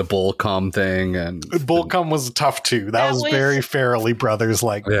 The bull cum thing and Bullcum was tough too. That was very Farrelly Brothers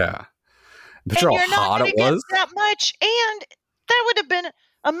like. Yeah. Picture and how you're not hot gonna it get was. that much, and that would have been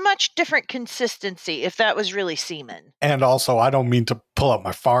a much different consistency if that was really semen. And also, I don't mean to pull up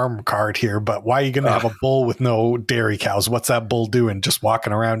my farm card here, but why are you going to have a bull with no dairy cows? What's that bull doing? Just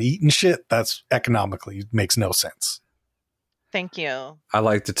walking around eating shit? That's economically makes no sense. Thank you. I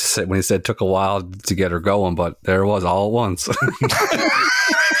liked it to say when he said it took a while to get her going, but there it was all at once.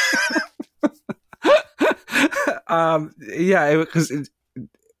 Yeah, because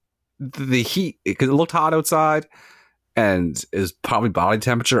the heat, because it looked hot outside, and is probably body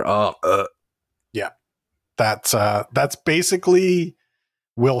temperature. Yeah, that's basically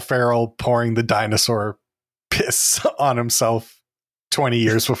Will Ferrell pouring the dinosaur piss on himself 20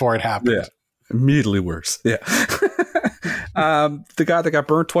 years before it happened. Yeah, immediately worse. Yeah. The guy that got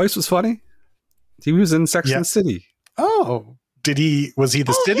burnt twice was funny. He was in Sex and the City. Oh, was he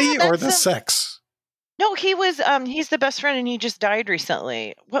the city or the sex? No, he was. He's the best friend, and he just died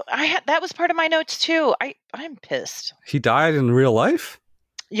recently. Well, that was part of my notes too. I'm pissed. He died in real life?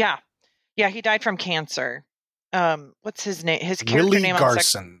 Yeah, he died from cancer. What's his name? His character Willie name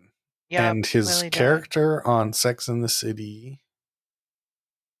Garson. On yeah, and his Willie character on Sex and the City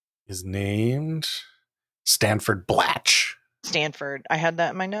is named Stanford Blatch. Stanford. I had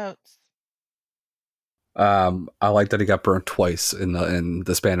that in my notes. I like that he got burnt twice in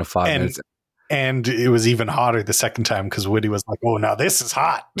the span of 5 minutes. And it was even hotter the second time because Woody was like, "Oh, now this is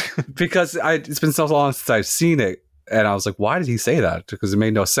hot." Because it's been so long since I've seen it, and I was like, "Why did he say that?" Because it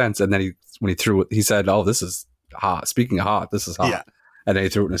made no sense. And then when he threw it, he said, "Oh, this is hot." Speaking of hot, this is hot. Yeah. And then he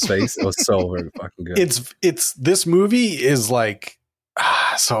threw it in his face. It was so very fucking good. It's this movie is like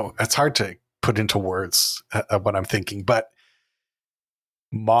so it's hard to put into words what I'm thinking, but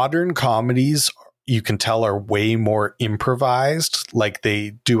modern comedies, you can tell, are way more improvised. Like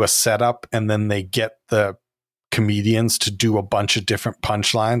they do a setup and then they get the comedians to do a bunch of different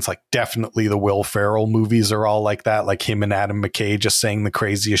punchlines. Like definitely the Will Ferrell movies are all like that. Like him and Adam McKay just saying the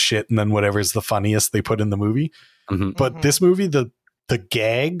craziest shit and then whatever's the funniest they put in the movie. Mm-hmm. But this movie, the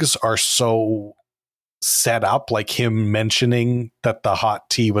gags are so set up, like him mentioning that the hot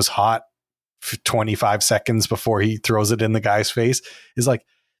tea was hot for 25 seconds before he throws it in the guy's face, is like,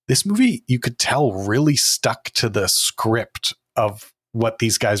 this movie, you could tell, really stuck to the script of what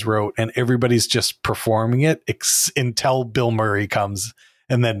these guys wrote, and everybody's just performing it until Bill Murray comes,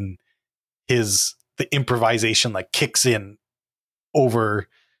 and then the improvisation like kicks in over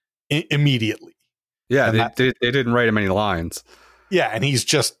immediately. Yeah, they didn't write him any lines. Yeah, and he's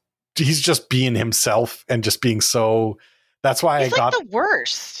just being himself and just being so. That's why he's like the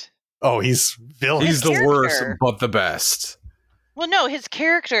worst. Oh, he's villain. He's the worst, but the best. Well, no, his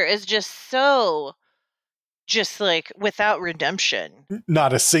character is just so, just like without redemption.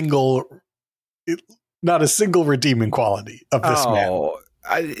 Not a single redeeming quality of this man.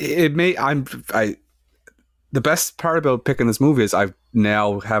 The best part about picking this movie is I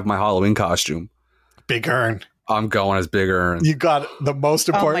now have my Halloween costume. Big Earn. I'm going as Big Earn. You got the most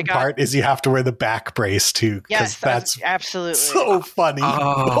important part is you have to wear the back brace too. Yes, that's absolutely so funny.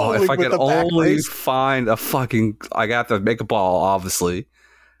 Oh, if I could only find I got the makeup ball, obviously.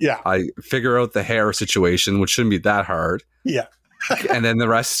 Yeah. I figure out the hair situation, which shouldn't be that hard. Yeah. And then the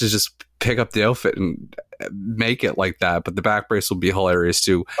rest is just pick up the outfit and make it like that. But the back brace will be hilarious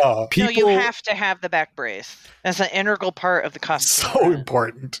too. You have to have the back brace. That's an integral part of the costume. So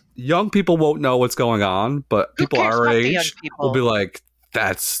important. Young people won't know what's going on, but people our age will be like,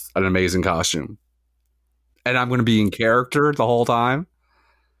 that's an amazing costume. And I'm going to be in character the whole time.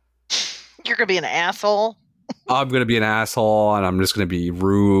 You're going to be an asshole. I'm going to be an asshole, and I'm just going to be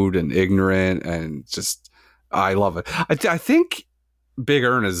rude and ignorant, and just, I love it. I think Big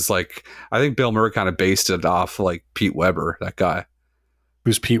Earn is like, I think Bill Murray kind of based it off like Pete Weber, that guy.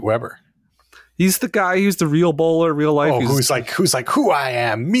 Who's Pete Weber? He's the guy who's the real bowler, real life. Oh, who's like who I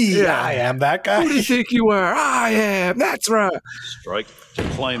am? Me, yeah. I am that guy. Who do you think you are? I am. That's right. Strike to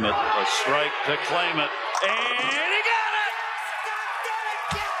claim it. A strike to claim it. And he got it!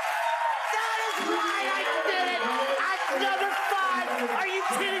 That is why I did it! At number 5! Are you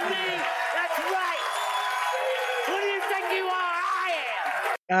kidding me? That's right! Who do you think you are?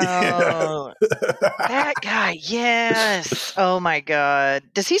 I am! Oh, that guy, yes. Oh my God.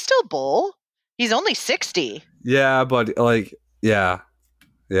 Does he still bowl? He's only 60. Yeah, but like, yeah.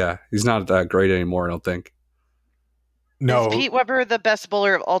 He's not that great anymore, I don't think. No. Is Pete Weber the best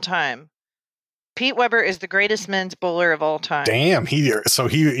bowler of all time? Pete Weber is the greatest men's bowler of all time. Damn, he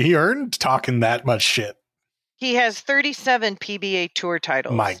earned talking that much shit. He has 37 PBA Tour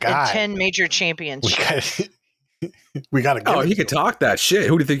titles. My God. And 10 major championships. We got to go. Oh, he could talk that shit.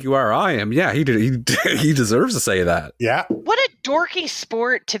 Who do you think you are? I am. Yeah, he deserves to say that. Yeah. What a dorky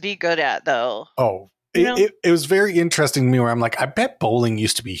sport to be good at, though. Oh, it was very interesting to me where I'm like, I bet bowling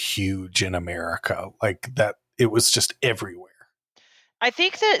used to be huge in America. Like that, it was just everywhere. I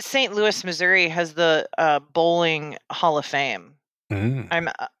think that St. Louis, Missouri has the Bowling Hall of Fame. I'm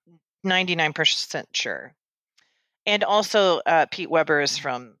 99% sure. And also, Pete Weber is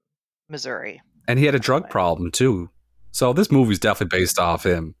from Missouri. And he had a drug problem, too. So this movie's definitely based off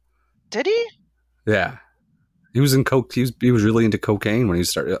him. Did he? Yeah. He was in coke. He was really into cocaine when he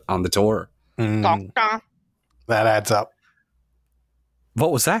started on the tour. That adds up.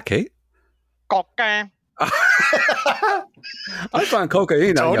 What was that, Kate? Cocaine. I found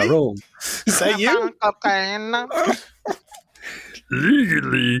cocaine on your room. Is that you? Cocaine.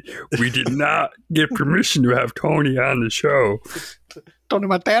 Legally, we did not get permission to have Tony on the show. Tony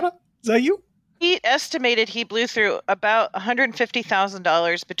Montana? Is that you? He estimated he blew through about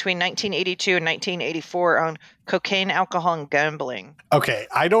 $150,000 between 1982 and 1984 on cocaine, alcohol, and gambling. Okay,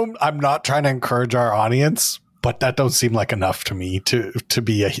 I'm not trying to encourage our audience, but that don't seem like enough to me to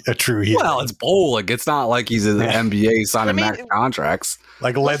be a true hero. Well, it's bowling. It's not like he's in the NBA signing max contracts.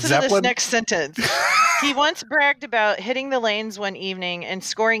 Like Led Zeppelin? To this next sentence. He once bragged about hitting the lanes one evening and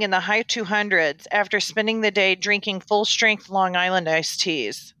scoring in the high 200s after spending the day drinking full-strength Long Island iced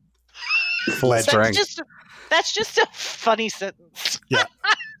teas. That's just a funny sentence. Yeah.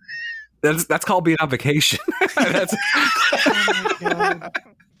 That's called being on vacation. That's oh my God.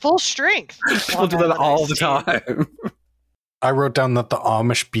 Full strength. People do that all the time. I wrote down that the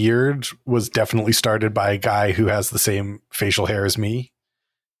Amish beard was definitely started by a guy who has the same facial hair as me.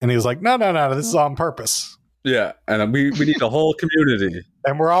 And he was like, no, this is on purpose. Yeah. And we need a whole community.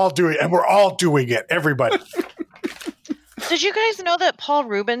 And we're all doing it, everybody. Did you guys know that Paul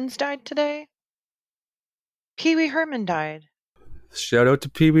Rubens died today? Pee Wee Herman died. Shout out to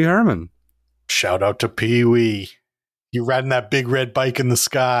Pee Wee Herman. Shout out to Pee Wee. You riding that big red bike in the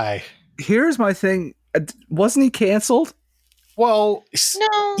sky. Here's my thing. Wasn't he canceled? Well,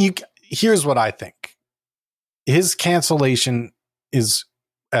 no. Here's what I think. His cancellation is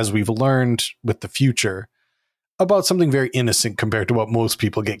as we've learned with the future, about something very innocent compared to what most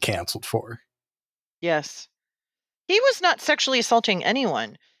people get canceled for. Yes. He was not sexually assaulting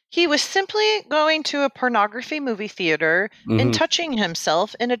anyone. He was simply going to a pornography movie theater and touching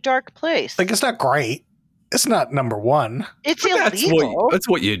himself in a dark place. Like, it's not great. It's not number one. It's But illegal. that's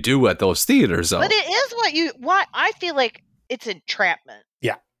what you do at those theaters, though. But it is what I feel like it's entrapment.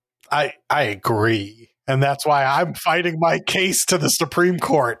 Yeah, I agree. And that's why I'm fighting my case to the Supreme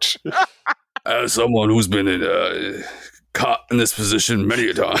Court. As someone who's been caught in this position many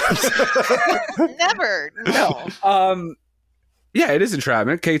a times. Never. No. Yeah, it is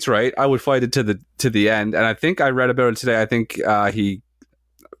entrapment. Kate's right. I would fight it to the end. And I think I read about it today. I think he,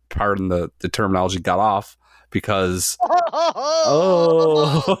 pardon the terminology, got off because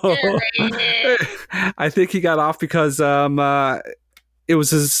I think he got off because it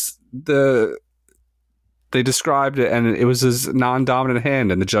was they described it, and it was his non-dominant hand,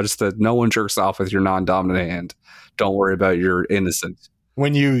 and the judge said, no one jerks off with your non-dominant hand. Don't worry about your innocence.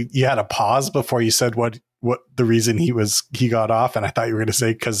 When you had a pause before you said what the reason he got off, and I thought you were going to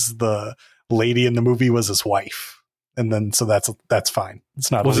say because the lady in the movie was his wife, and then so that's fine.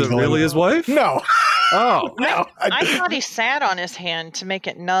 It's not. Was it really his wife? No. Oh no. I thought he sat on his hand to make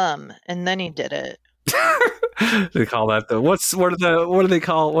it numb, and then he did it. They call that what do they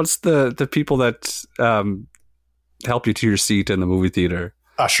call? What's the people that help you to your seat in the movie theater?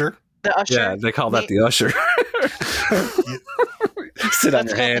 Usher. The usher. Yeah, they call that the usher. Sit on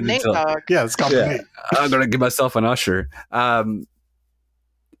your hand. Yeah, it's called the Nate. I'm gonna give myself an usher.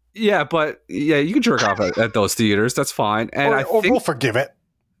 Yeah, but yeah, you can jerk off at those theaters. That's fine, and I think we'll forgive it.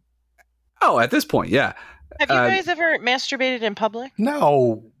 Oh, at this point, yeah. Have you guys ever masturbated in public?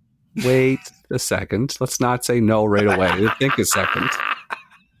 No. Wait a second. Let's not say no right away. Think a second.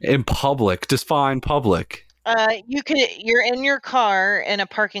 In public, define public. You're in your car in a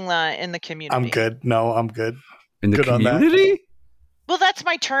parking lot in the community. I'm good. No, I'm good. In the good community? Well, that's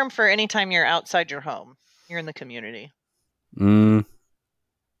my term for anytime you're outside your home. You're in the community. I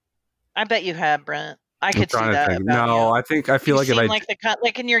bet you have, Brent. I could see that. No, I feel like if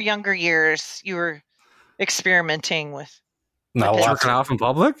like in your younger years, you were experimenting with. Jerking off in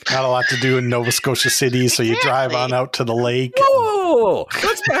public? Not a lot to do in Nova Scotia City, so you drive on out to the lake. Whoa!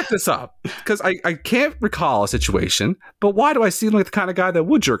 Let's back this up. Because I can't recall a situation, but why do I seem like the kind of guy that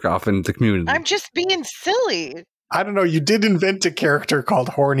would jerk off in the community? I'm just being silly. I don't know. You did invent a character called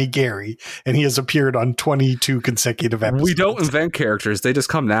Horny Gary, and he has appeared on 22 consecutive episodes. We don't invent characters. They just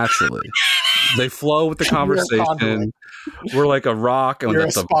come naturally. They flow with the conversation. We're like a rock and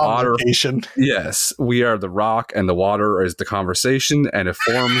the water. Location. Yes, we are the rock, and the water is the conversation, and it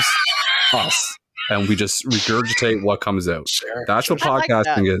forms us, and we just regurgitate what comes out. That's what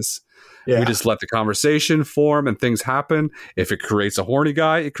podcasting is. Yeah. We just let the conversation form and things happen. If it creates a horny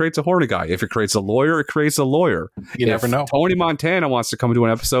guy, it creates a horny guy. If it creates a lawyer, it creates a lawyer. You never know. Tony Montana wants to come into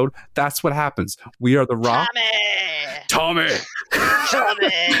an episode, that's what happens. We are the rock. Tommy. Tommy.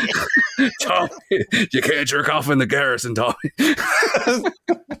 You can't jerk off in the garrison, Tommy.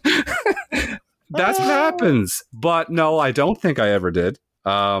 That's what happens. But no, I don't think I ever did.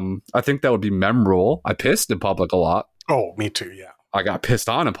 I think that would be memorable. I pissed in public a lot. Oh, me too, yeah. I got pissed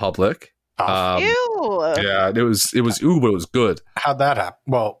on in public. Ew. Yeah, it was ooh, but it was good. How'd that happen?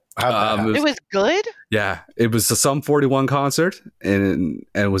 Well, it was good? Yeah, it was a Sum 41 concert, and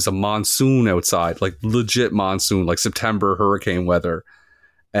it was a monsoon outside, like legit monsoon, like September hurricane weather.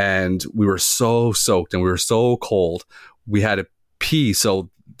 And we were so soaked and we were so cold. We had to pee, so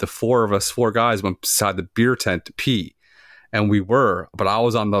the four guys went beside the beer tent to pee. And but I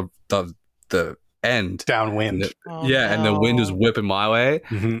was on the end downwind. And the wind was whipping my way,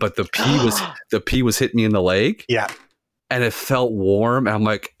 but the pee was hitting me in the leg. Yeah. And it felt warm, and I'm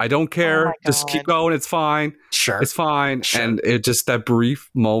like, I don't care, just keep going, it's fine. Sure. It's fine. Sure. And it just, that brief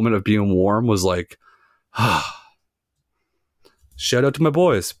moment of being warm was like, shout out to my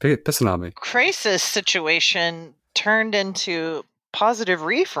boys pissing on me. Crisis situation turned into positive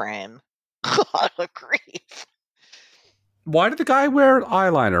reframe. Grief. Why did the guy wear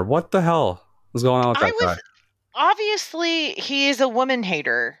eyeliner? What the hell was going on with that guy? Obviously, he is a woman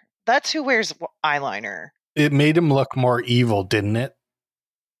hater. That's who wears eyeliner. It made him look more evil, didn't it?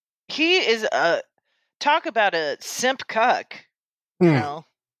 He is talk about a simp cuck. You know?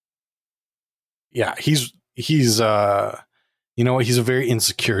 Yeah, he's he's a very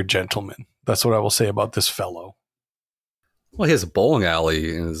insecure gentleman. That's what I will say about this fellow. Well, he has a bowling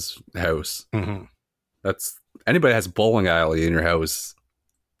alley in his house. Mm-hmm. Anybody has a bowling alley in your house,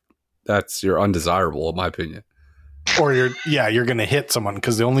 you're undesirable, in my opinion. Or you're going to hit someone,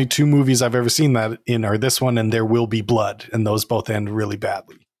 because the only two movies I've ever seen that in are this one and There Will Be Blood, and those both end really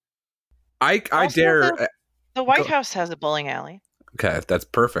badly. I Also, dare. The White House has a bowling alley. Okay, that's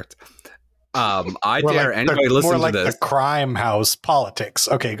perfect. I More dare like anybody more listening like to this. the crime house politics.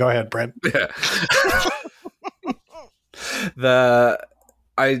 Okay, go ahead, Brent.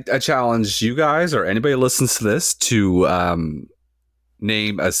 I challenge you guys or anybody who listens to this to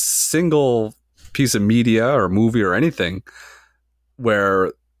name a single piece of media or movie or anything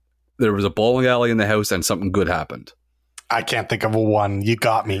where there was a bowling alley in the house and something good happened. I can't think of a one. You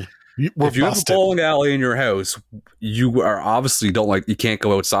got me. If you have a bowling alley in your house, you are obviously you can't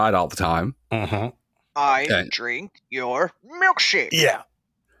go outside all the time. Mm-hmm. I drink your milkshake. Yeah.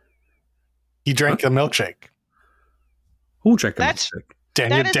 He drank a milkshake. Who drank a That's- milkshake?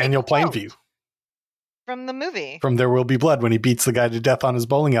 Daniel a quote Plainview. From the movie. From There Will Be Blood, when he beats the guy to death on his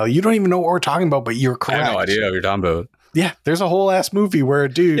bowling alley. You don't even know what we're talking about, but you're I correct. have no idea what you're talking about. Yeah, there's a whole ass movie where a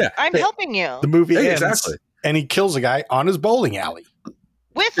dude, I'm helping you. the movie Yeah, ends, exactly. and he kills a guy on his bowling alley.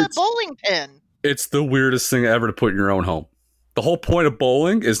 With a bowling pin. It's the weirdest thing ever to put in your own home. The whole point of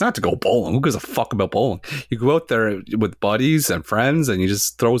bowling is not to go bowling. Who gives a fuck about bowling? You go out there with buddies and friends and you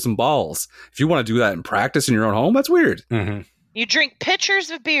just throw some balls. If you want to do that in practice in your own home, that's weird. Mm-hmm. You drink pitchers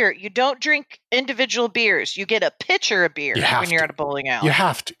of beer. You don't drink individual beers. You get a pitcher of beer when you're at a bowling alley. You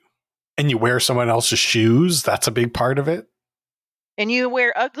have to. And you wear someone else's shoes. That's a big part of it. And you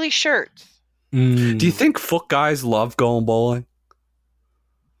wear ugly shirts. Mm, Do you think foot guys love going bowling?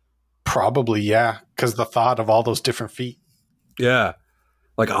 probably, yeah. Because the thought of all those different feet. Yeah.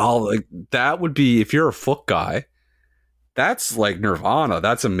 That would be, if you're a foot guy, that's like nirvana.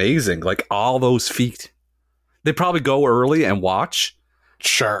 That's amazing. Like all those feet. They probably go early and watch.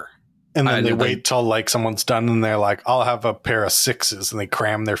 Sure. And then they wait till like someone's done and they're like, I'll have a pair of sixes, and they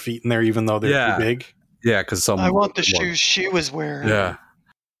cram their feet in there even though they're too big. Yeah, because I want the shoes she was wearing. Yeah.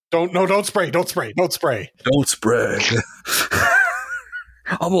 Don't spray. Don't spray. Don't spray.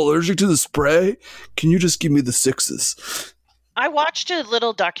 I'm allergic to the spray. Can you just give me the sixes? I watched a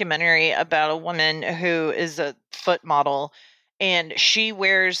little documentary about a woman who is a foot model, and she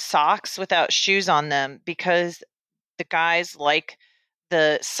wears socks without shoes on them because the guys like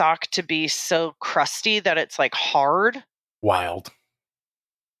the sock to be so crusty that it's like hard. Wild.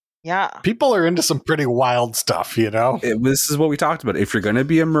 Yeah. People are into some pretty wild stuff, you know? This is what we talked about. If you're going to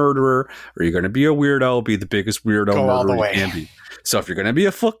be a murderer or you're going to be a weirdo, be the biggest weirdo Go all the murderer way. you can be. So if you're going to be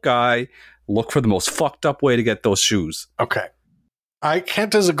a foot guy, look for the most fucked up way to get those shoes. Okay. I can't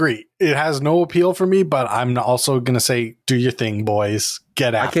disagree. It has no appeal for me, but I'm also going to say, do your thing, boys.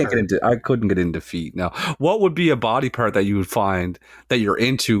 Get after it. I couldn't get into feet. Now, what would be a body part that you would find that you're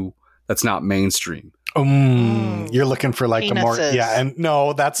into that's not mainstream? You're looking for like Penises. a more, yeah, and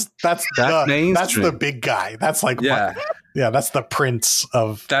no, that's the big guy. That's like, that's the prince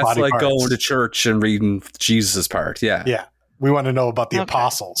of That's body like parts. going to church and reading Jesus' part. Yeah. Yeah. We want to know about the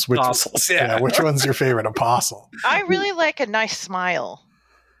apostles. Which one's your favorite apostle? I really like a nice smile.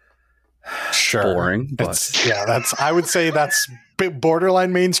 Sure. Boring, but I would say that's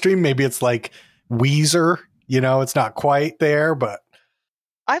borderline mainstream. Maybe it's like Weezer, it's not quite there, but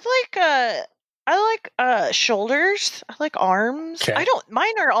I like shoulders. I like arms. Okay.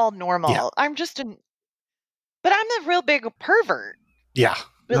 Mine are all normal. Yeah. But I'm a real big pervert. yeah.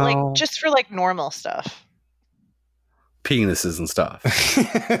 But like just for like normal stuff. Penises and stuff.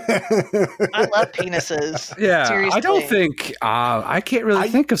 I love penises. Yeah. Seriously. I don't think, I can't really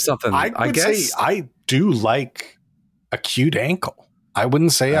think of something. I guess I do like a cute ankle. I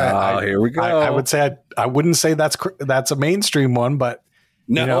wouldn't say here we go. I would say I wouldn't say that's a mainstream one, but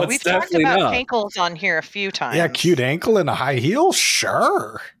no, it's We've talked definitely about not. ankles on here a few times. yeah, cute ankle and a high heel,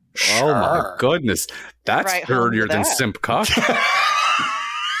 sure. Oh my goodness, that's Right home dirtier with than that. simp cock.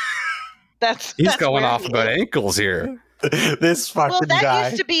 He's going off about ankles here. This fucking Well, that guy.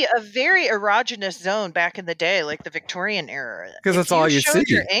 used to be a very erogenous zone back in the day, like the Victorian era. 'Cause that's all you showed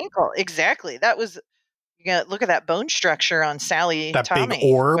see. your ankle. Exactly. That was. You gotta look at that bone structure on Sally. that Tommy, big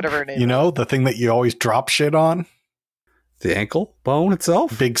orb, whatever it is. the thing that you always drop shit on. The ankle bone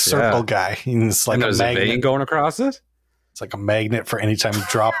itself? Big circle guy. And it's like And a there's a magnet. vein going across it? It's like a magnet for any time you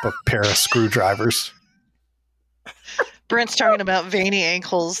drop a pair of screwdrivers. Brent's talking about veiny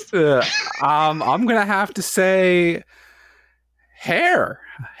ankles. I'm going to have to say hair.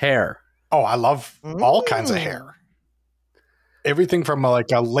 Oh, I love all kinds of hair. Everything from a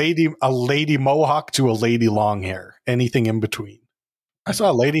lady mohawk to a lady long hair. Anything in between. I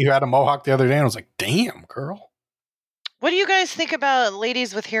saw a lady who had a mohawk the other day and I was like, damn, girl. What do you guys think about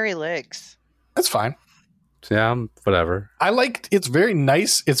ladies with hairy legs? That's fine. Yeah, whatever. It's very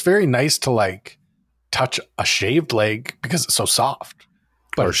nice. It's very nice to like touch a shaved leg because it's so soft.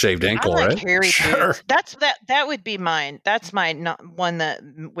 But or shaved ankle, I like right? hairy Sure. dudes. That would be mine. That's my one that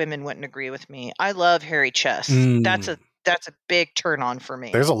women wouldn't agree with me. I love hairy chests. That's a big turn on for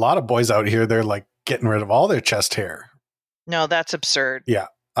me. There's a lot of boys out here. They're like getting rid of all their chest hair. No, that's absurd. Yeah,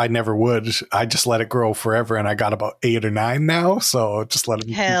 I never would. I just let it grow forever, and I got about 8 or 9 now. So just let it.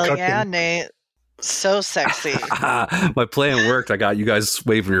 Hell keep yeah, cooking. Nate. So sexy. My plan worked. I got you guys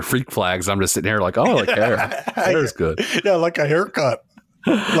waving your freak flags. I'm just sitting here like, oh, I like hair. Hair's good. Yeah, like a haircut.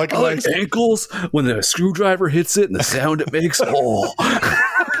 Like I like ankles when the screwdriver hits it and the sound it makes. Oh.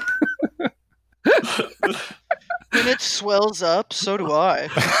 When it swells up, so do I.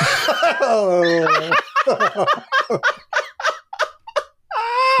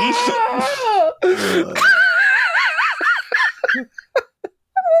 He's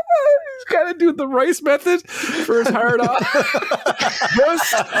got to do the rice method for his hard on.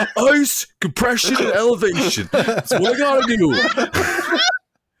 Yes, ice, compression, and elevation. That's what I gotta do.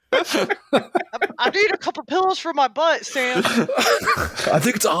 I need a couple pillows for my butt, Sam. I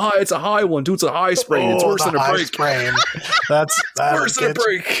think it's a high one, too. It's a high sprain. It's worse than a break. Sprain. That's Worse than a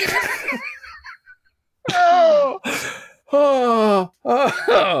break.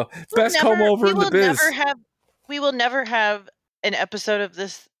 Best come over in the biz. We will never have an episode of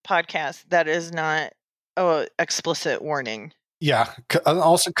this podcast that is not explicit warning. Yeah.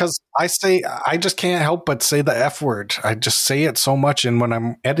 Also, because I just can't help but say the F word. I just say it so much. And when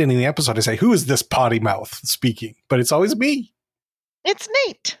I'm editing the episode, I say, who is this potty mouth speaking? But it's always me. It's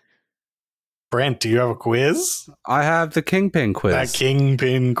Nate. Brent, do you have a quiz? I have the Kingpin quiz. That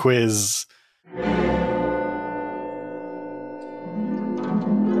Kingpin quiz.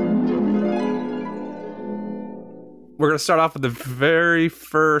 We're going to start off with the very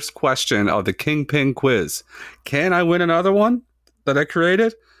first question of the Kingpin quiz. Can I win another one that I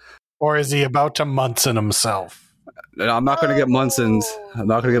created? Or is he about to Munson himself? No, I'm not going to get Munson's.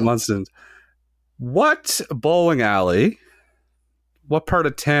 What bowling alley, what part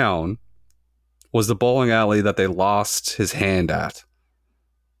of town was the bowling alley that they lost his hand at?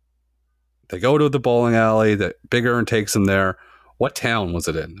 They go to the bowling alley, that Big Earn takes them there. What town was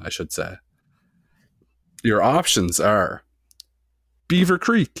it in, I should say? Your options are Beaver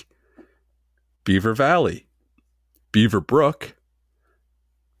Creek, Beaver Valley, Beaver Brook,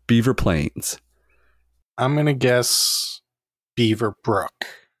 Beaver Plains. I'm going to guess Beaver Brook.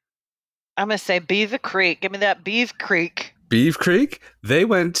 I'm going to say Beaver Creek. Give me that Beaver Creek. Beaver Creek? They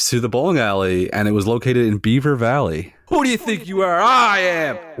went to the bowling alley and it was located in Beaver Valley. Who do you think you are? I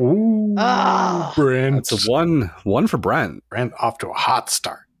am. Ooh, Brent. That's a one for Brent. Brent off to a hot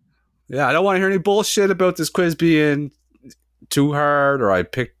start. Yeah, I don't want to hear any bullshit about this quiz being too hard or I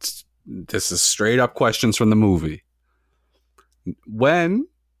picked... This is straight up questions from the movie. When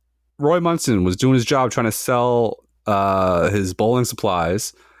Roy Munson was doing his job trying to sell his bowling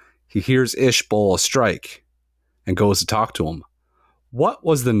supplies, he hears Ish bowl a strike and goes to talk to him. What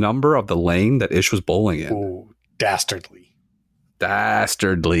was the number of the lane that Ish was bowling in? Ooh, dastardly.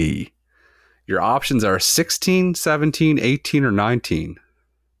 Dastardly. Your options are 16, 17, 18, or 19.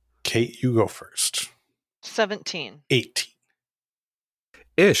 Kate, you go first. 17. 18.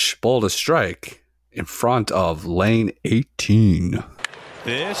 Ish bowled a strike in front of lane 18.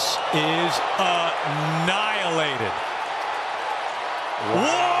 This is annihilated.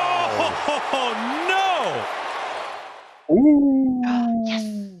 Whoa! No! Ooh. Yes.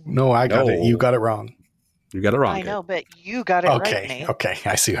 No, I got No. it. You got it wrong. You got it wrong. I Kate. know, but you got it Okay. right, Nate. Okay.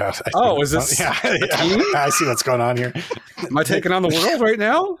 I see how. Is this Yeah, a team? I see what's going on here. Am I taking on the world right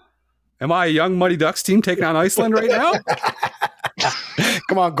now? Am I a young Muddy Ducks team taking on Iceland right now?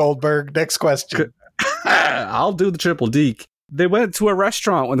 Come on, Goldberg. Next question. I'll do the triple deke. They went to a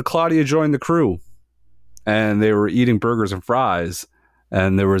restaurant when Claudia joined the crew, and they were eating burgers and fries,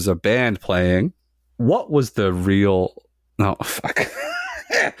 and there was a band playing. What was the real... No, fuck.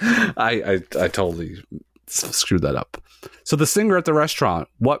 I totally screwed that up. So the singer at the restaurant,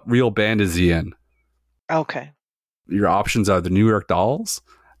 what real band is he in? Okay. Your options are the New York Dolls,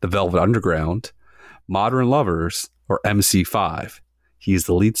 the Velvet Underground, Modern Lovers, or MC5. He's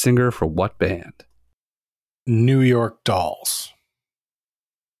the lead singer for what band? New York Dolls.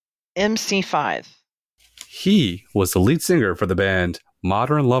 MC5. He was the lead singer for the band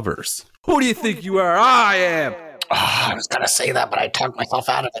Modern Lovers. Who do you think you are? I am. I was going to say that, but I talked myself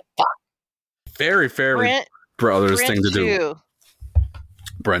out of it. Fuck. Very fairly brothers Brent thing to do. 2.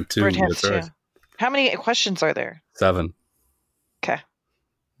 Brent 2. Brent has That's right. 2. How many questions are there? 7. Okay.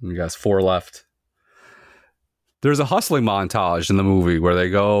 You guys 4 left. There's a hustling montage in the movie where they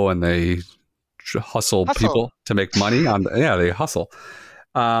go and they hustle people to make money. They hustle.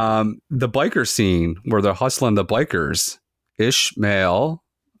 The biker scene where they're hustling the bikers, Ishmael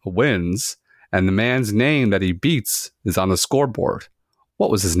wins, and the man's name that he beats is on the scoreboard.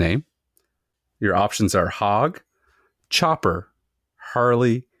 What was his name? Your options are Hog, Chopper,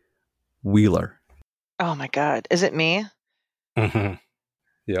 Harley, Wheeler. Oh my God. Is it me? Mm-hmm.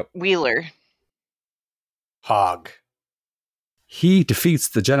 Yep. Wheeler. Hog. He defeats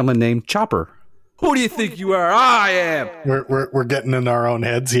the gentleman named Chopper. Who do you think you are? I am. We're getting in our own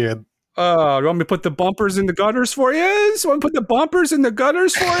heads here. You want me to put the bumpers in the gutters for you? Want me to put the bumpers in the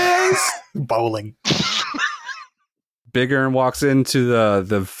gutters for you? Bowling. Big Aaron walks into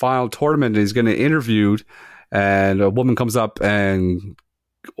the final tournament and he's getting interviewed, and a woman comes up and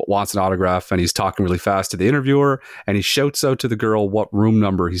wants an autograph, and he's talking really fast to the interviewer, and he shouts out to the girl what room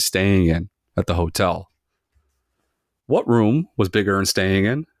number he's staying in at the hotel. What room was Big Aaron staying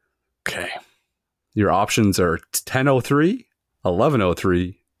in? Okay. Your options are 1003,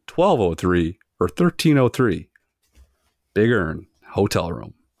 1103, 1203, or 1303. Big Aaron, hotel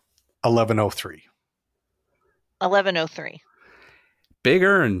room. 1103. 1103. Big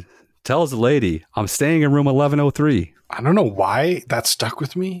Aaron tells the lady, I'm staying in room 1103. I don't know why that stuck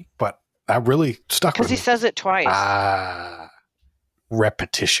with me, but that really stuck with Because me. he says it twice.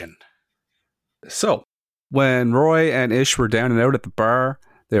 Repetition. So, when Roy and Ish were down and out at the bar,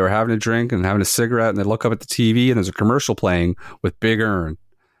 they were having a drink and having a cigarette, and they look up at the TV, and there's a commercial playing with Big Aaron.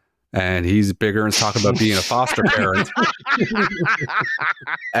 And Big Aaron's talking about being a foster parent.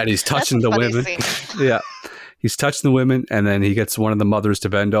 And he's touching the women. Yeah. He's touching the women, and then he gets one of the mothers to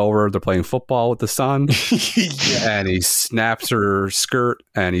bend over. They're playing football with the son. Yeah. And he snaps her skirt,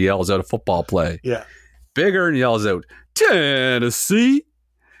 and he yells out a football play. Yeah. Big Aaron yells out, Tennessee,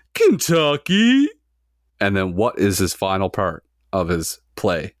 Kentucky. And then what is his final part of his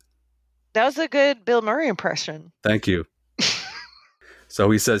play? That was a good Bill Murray impression. Thank you. So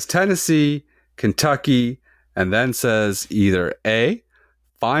he says Tennessee, Kentucky, and then says either A,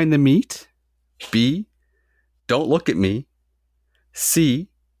 find the meat, B, don't look at me, C,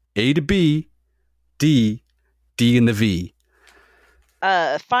 A to B, D, D in the V.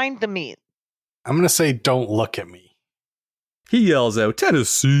 Find the meat. I'm going to say don't look at me. He yells out,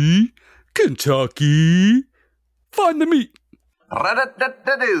 Tennessee, Kentucky, find the meat. I'm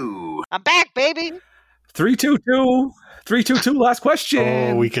back, baby. 3-2-2. 3-2-2, last question.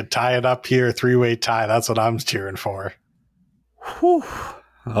 Oh, we could tie it up here. 3-way tie. That's what I'm cheering for. Whew.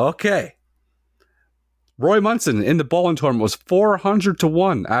 Okay. Roy Munson in the bowling tournament was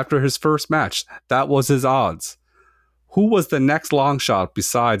 400-1 after his first match. That was his odds. Who was the next long shot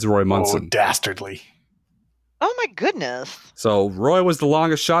besides Roy Oh, Munson? dastardly. Oh my goodness. So Roy was the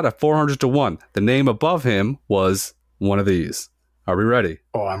longest shot at 400-1. The name above him was one of these. Are we ready?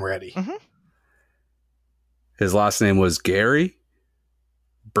 Oh, I'm ready. Mm-hmm. His last name was Gary,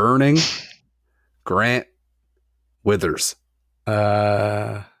 Burning, Grant, Withers.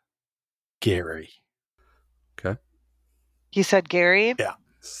 Gary. Okay. He said Gary? Yeah.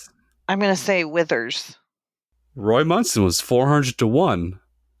 I'm going to say Withers. Roy Munson was 400-1.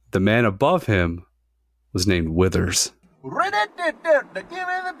 The man above him was named Withers. Give me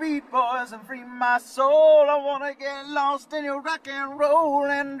the beat, boys, and free my soul. I wanna get lost in your rock and roll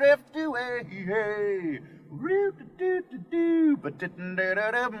and drift away. Hey. Give me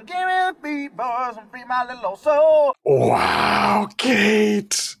the beat, boys, and free my little old soul. Wow,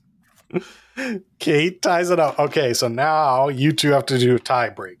 Kate. Kate ties it up. Okay, so now you two have to do a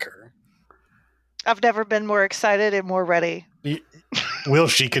tiebreaker. I've never been more excited and more ready. Will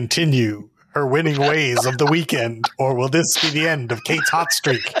she continue her winning ways of the weekend, or will this be the end of Kate's hot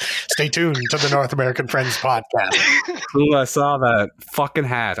streak? Stay tuned to the North American Friends podcast. When I saw that fucking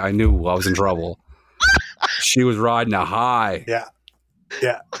hat, I knew I was in trouble. She was riding a high. Yeah.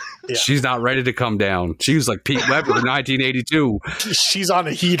 She's not ready to come down. She was like Pete Weber in 1982. She's on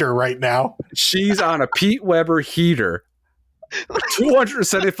a heater right now. She's on a Pete Weber heater.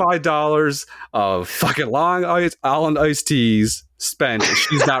 $275 of fucking Long Island iced teas spent.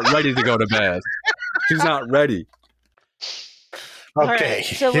 She's not ready to go to bed. She's not ready. Okay, Right,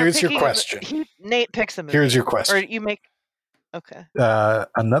 so here's your question. Nate picks a movie. Here's your question. Or you make... Okay.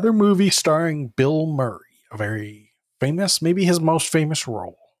 Another movie starring Bill Murray, a very famous, maybe his most famous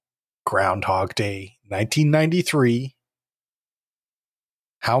role. Groundhog Day, 1993.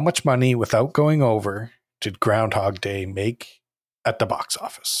 How much money, without going over, did Groundhog Day make at the box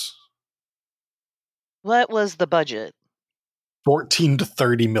office? What was the budget? 14 to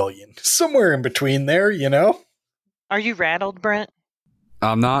 30 million. Somewhere in between there, you know? Are you rattled, Brent?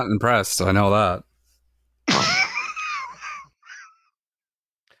 I'm not impressed. I know that.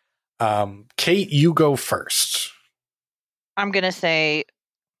 Kate, you go first. I'm going to say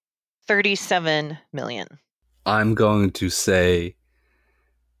 $37 million. I'm going to say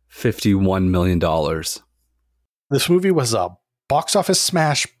 $51 million. This movie was a box office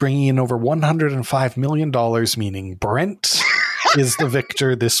smash, bringing in over $105 million, meaning Brent is the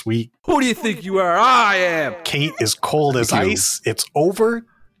victor this week. Who do you think you are? I am. Kate is cold as Thank you. ice. It's over.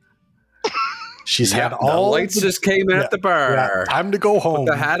 She's had The all lights just came in at the bar. Time to go home.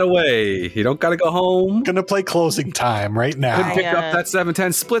 Put the hat away. You don't got to go home. Gonna play closing time right Couldn't now. pick up that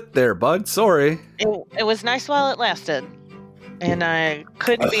 7-10 split there, bud. Sorry. It was nice while it lasted. And I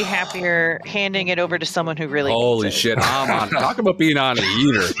couldn't be happier handing it over to someone who really Holy needs it. shit. I'm on. Talk about being on a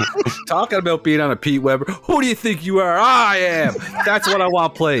heater. Talking about being on a Pete Weber. Who do you think you are? I am. That's what I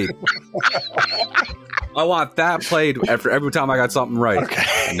want played. I want that played after every time I got something right. Okay.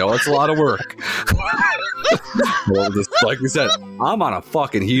 I know it's a lot of work. Well, like we said, I'm on a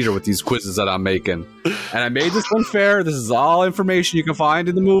fucking heater with these quizzes that I'm making. And I made this one fair. This is all information you can find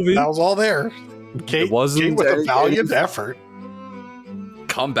in the movie. That was all there. Kate, wasn't Kate with a valiant effort.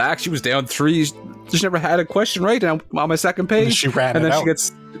 Come back. She was down 3. She never had a question right on my second page. She ran and it then out. she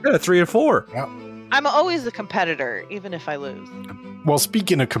gets a 3 or 4. I'm always a competitor, even if I lose. Well,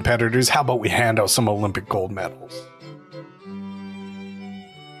 speaking of competitors, how about we hand out some Olympic gold medals?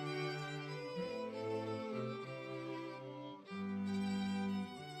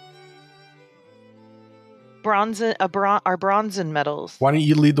 Our bronze medals. Why don't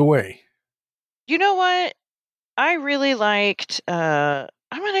you lead the way? You know what? I really liked. I'm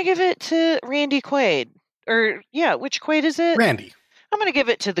gonna give it to Randy Quaid. Or yeah, which Quaid is it? Randy. I'm gonna give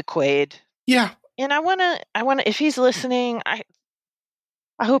it to the Quaid. Yeah. And I wanna. If he's listening, I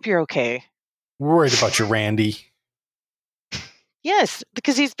hope you're okay. We're worried about you, Randy. Yes,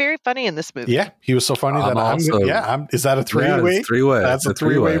 because he's very funny in this movie. Yeah, he was so funny that also- is that a three-way? Yeah, it's 3-way. That's a It's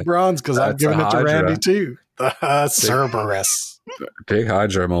three-way bronze because I'm That's giving a it to Hydra. Randy too. Cerberus. Big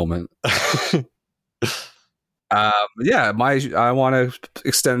Hydra moment. Yeah, I want to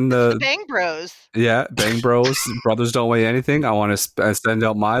extend The the Bang Bros. Bang Bros. Brothers don't weigh anything. I want to send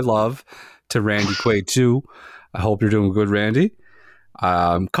out my love to Randy Quaid too. I hope you're doing good, Randy.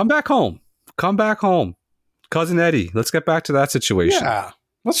 Come back home. Cousin Eddie, let's get back to that situation. Yeah.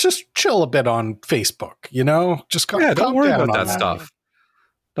 Let's just chill a bit on Facebook, Just Don't calm worry down about on that stuff.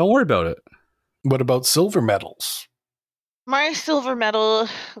 Don't worry about it. What about silver medals? My silver medal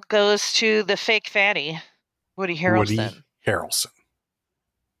goes to the fake fatty, Woody Harrelson. Woody Harrelson.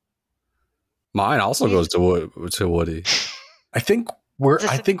 Mine also goes to Woody. I think we're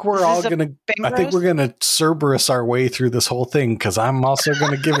gonna Cerberus our way through this whole thing because I'm also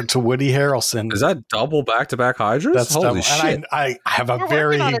gonna give it to Woody Harrelson. Is that double back-to-back Hydras? That's Holy double. shit! And I have a We're very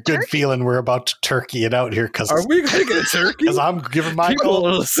working on a good turkey. feeling we're about to turkey it out here because Are we going to get a turkey? I'm giving my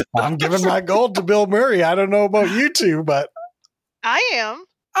gold. I'm giving my gold to Bill Murray. I don't know about you two, but I am.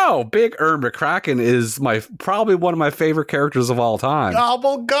 Oh, Big Ern McCracken is probably one of my favorite characters of all time.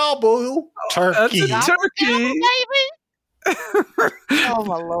 gobble gobble turkey. That's a turkey. Oh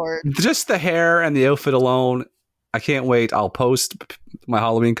my lord! Just the hair and the outfit alone. I can't wait. I'll post my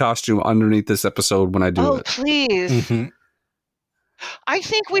Halloween costume underneath this episode when I do Oh it. please! Mhm. I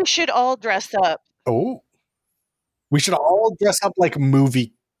think we should all dress up. Oh, we should all dress up like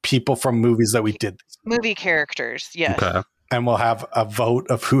movie people from movies that we did, Movie characters. Yes. Okay. and we'll have a vote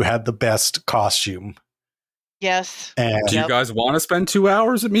of who had the best costume. Yes. And Do you Yep. guys want to spend 2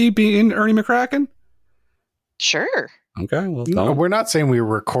 hours of me being Ernie McCracken? Sure. Okay. Well, no, don't. we're not saying we were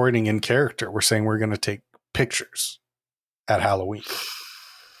recording in character. We're saying we're going to take pictures at Halloween.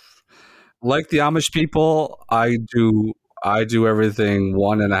 Like the Amish people, I do everything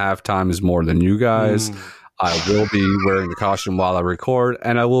 1.5 times more than you guys. Mm. I will be wearing the costume while I record,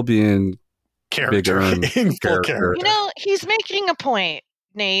 and I will be in Character Big Ern in full character. character. You know, he's making a point,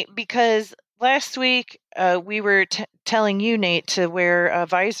 Nate, because last week we were telling you, Nate, to wear a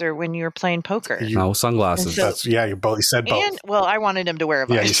visor when you were playing poker. no sunglasses. So- That's you both. You said both. And well, I wanted him to wear a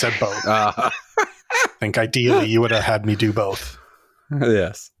visor. Yeah, you said both. Uh, I think ideally you would have had me do both.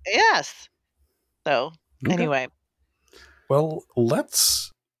 yes. Yes. So Okay. anyway, Well,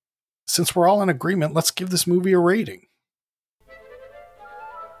 since we're all in agreement, let's give this movie a rating.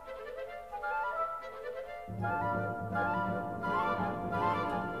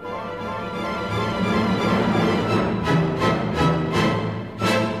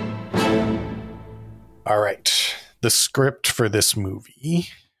 All right. The script for this movie.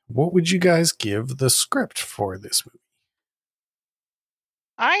 What would you guys give the script for this movie?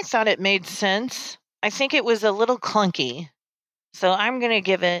 I thought it made sense. I think it was a little clunky, so I'm gonna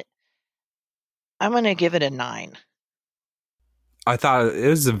give it a 9. I thought it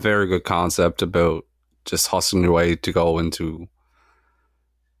was a very good concept about just hustling your way to go into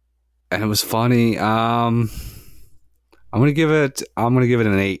and it was funny. I'm gonna give it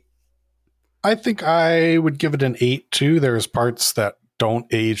an 8. I think I would give it an 8 too. There's parts that don't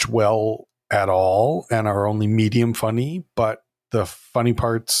age well at all and are only medium funny, but the funny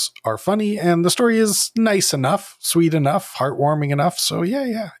parts are funny and the story is nice enough, sweet enough, heartwarming enough. So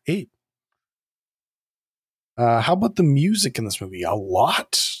yeah, 8. How about the music in this movie? A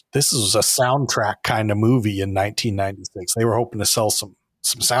lot. This is a soundtrack kind of movie in 1996. They were hoping to sell some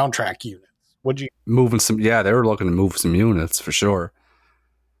soundtrack units. They were looking to move some units for sure.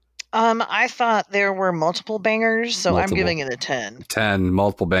 I thought there were multiple bangers, so I'm giving it a 10. 10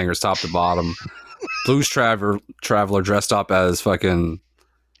 multiple bangers, top to bottom. Blues Traveler dressed up as fucking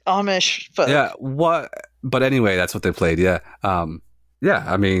Amish folk. Yeah, what? But anyway, that's what they played. Yeah,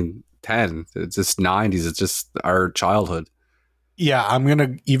 I mean, 10. It's just 90s. It's just our childhood. Yeah, I'm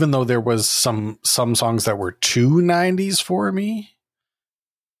gonna. Even though there was some songs that were too 90s for me,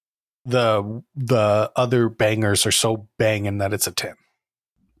 the other bangers are so banging that it's a 10.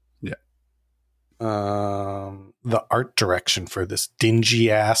 Yeah. The art direction for this dingy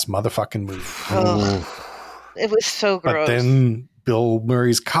ass motherfucking movie. It was so gross. But then Bill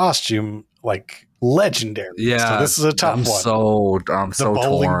Murray's costume, like, legendary. Yeah. So this is a tough one. I'm the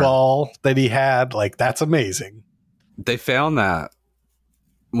bowling torn. ball that he had, like, that's amazing. They found that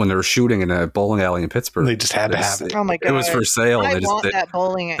when they were shooting in a bowling alley in Pittsburgh. They just had to have it. Oh my God. It was for sale. I want that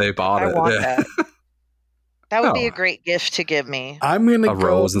bowling. They bought it. I want Yeah. that. That would be a great gift to give me. I'm going to go.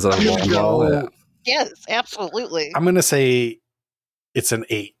 Rose instead of a bowling ball. Yeah. Yes, absolutely. I'm going to say it's an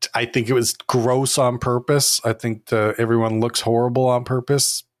 8. I think it was gross on purpose. I think everyone looks horrible on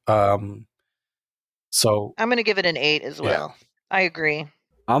purpose. So I'm going to give it an 8 as well. Yeah. I agree.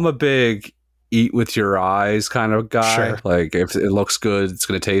 I'm a big eat with your eyes kind of guy. Sure. Like, if it looks good, it's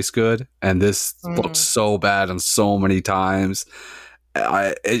going to taste good. And this looks so bad on so many times.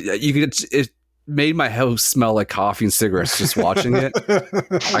 It made my house smell like coffee and cigarettes just watching it.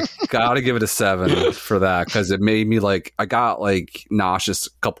 I gotta give it a 7 for that, because it made me I got nauseous a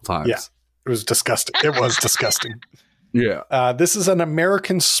couple times. Yeah, it was disgusting. It was disgusting. Yeah. This is an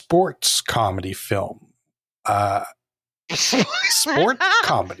American sports comedy film. Sport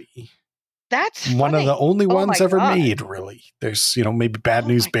comedy. That's funny. One of the only ones ever made, really. There's, maybe Bad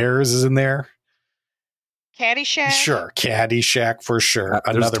News Bears is in there. Caddyshack? Sure, Caddyshack for sure.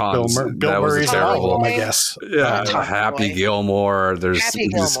 Another Bill Murray's album, I guess. Yeah, Happy Gilmore. Just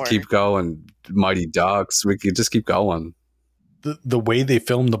keep going. Mighty Ducks. We could just keep going. The way they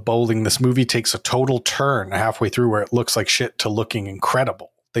filmed the bowling, this movie takes a total turn halfway through where it looks like shit to looking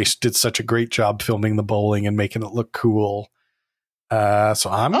incredible. They did such a great job filming the bowling and making it look cool.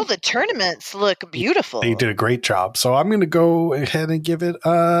 The tournaments look beautiful. They did a great job. So I'm going to go ahead and give it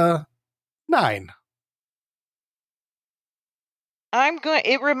a 9.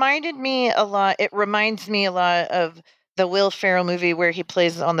 It reminds me a lot of the Will Ferrell movie where he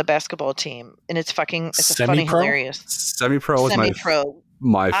plays on the basketball team, and it's funny, hilarious. Semi-Pro is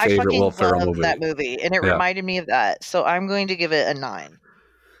my favorite Will Ferrell movie. That movie, and it reminded me of that. So I'm going to give it a 9.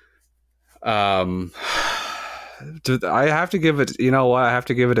 I have to give it. You know what? I have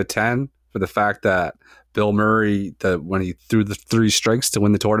to give it a 10 for the fact that Bill Murray, when he threw the 3 strikes to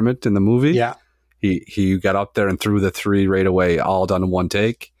win the tournament in the movie, he got up there and threw the 3 right away, all done in one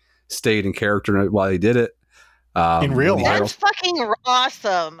take. Stayed in character while he did it. In real life, that's fucking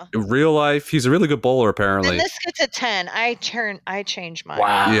awesome. In real life, he's a really good bowler. Apparently, then this gets a 10. I changed mine.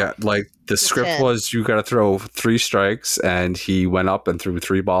 Wow. Yeah, the script was you got to throw 3 strikes, and he went up and threw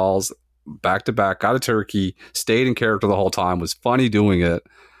 3 balls back to back, got a turkey, stayed in character the whole time, was funny doing it.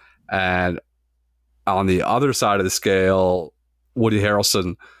 And on the other side of the scale, Woody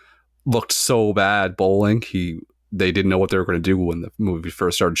Harrelson looked so bad bowling. They didn't know what they were going to do when the movie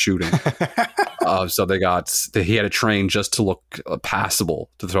first started shooting. So he had to train just to look passable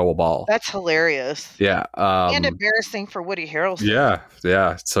to throw a ball. That's hilarious. Yeah. And embarrassing for Woody Harrelson.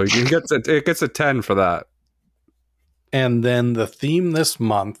 Yeah. So it gets a 10 for that. And then the theme this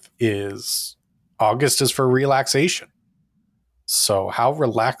month is August is for relaxation. So how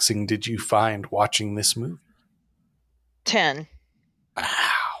relaxing did you find watching this movie? 10.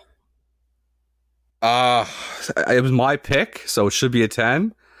 Wow. It was my pick, so it should be a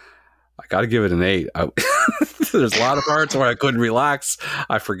 10. I got to give it an 8. There's a lot of parts where I couldn't relax.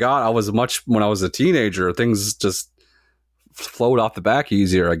 I forgot when I was a teenager, things just flowed off the back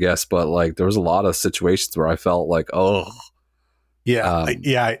easier, I guess. But there was a lot of situations where I felt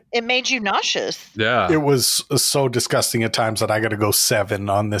it made you nauseous. Yeah, it was so disgusting at times that I got to go 7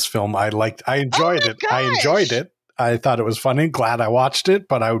 on this film. I enjoyed it. Gosh. I enjoyed it. I thought it was funny. Glad I watched it,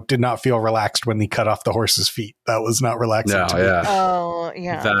 but I did not feel relaxed when he cut off the horse's feet. That was not relaxing No, to me. yeah. Oh,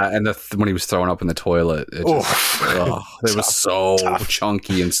 yeah. That and when he was throwing up in the toilet, it was so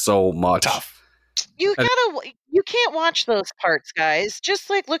chunky and so much. Tough. You can't watch those parts, guys. Just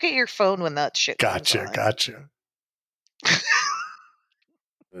like look at your phone when that shit comes on. Gotcha.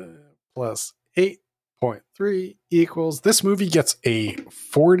 Plus 8.3 equals. This movie gets a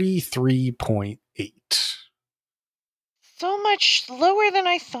 43.8. So much lower than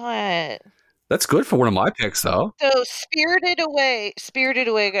I thought. That's good for one of my picks, though. So Spirited Away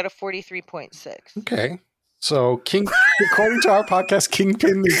got a 43.6. Okay. So according to our podcast,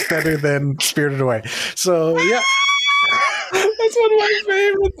 Kingpin is better than Spirited Away. So yeah. That's one of my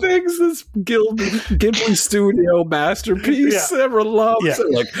favorite things. This Ghibli studio masterpiece. Everyone loves it.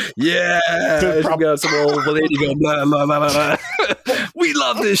 Like, we got some old lady going blah blah blah blah. We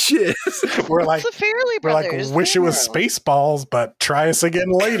love this shit. We're like, the Farrelly Brothers. Like, wish it was Spaceballs, but try us again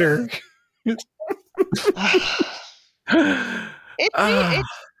later.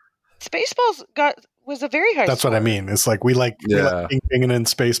 Spaceballs was a very high. That's score. what I mean. It's like we like Kingpin and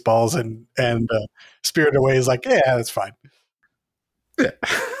Spaceballs, and Spirited Away is like, yeah, that's fine. Yeah.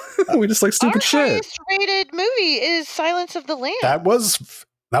 We just like stupid shit. Our highest rated movie is Silence of the Lambs. That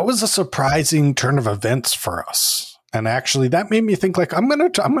was a surprising turn of events for us. And actually that made me think like I'm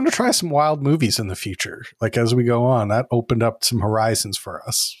going to try some wild movies in the future. Like as we go on, that opened up some horizons for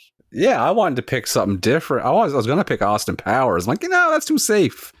us. Yeah, I wanted to pick something different. I was going to pick Austin Powers. I'm like, that's too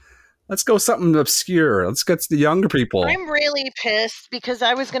safe. Let's go something obscure. Let's get to the younger people. I'm really pissed because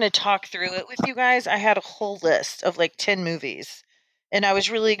I was going to talk through it with you guys. I had a whole list of like 10 movies. And I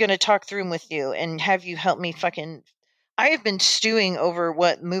was really going to talk through them with you and have you help me I have been stewing over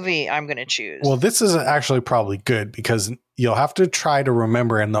what movie I'm going to choose. Well, this is actually probably good because you'll have to try to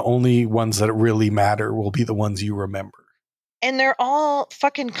remember, and the only ones that really matter will be the ones you remember. And they're all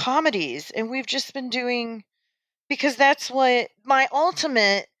fucking comedies. And we've just been doing, because that's what my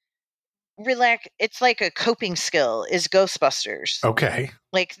ultimate it's like a coping skill is Ghostbusters. Okay.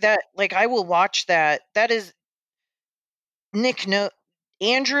 Like that, like I will watch that. That is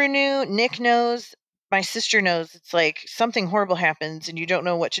Andrew knew, Nick knows, my sister knows. It's like something horrible happens and you don't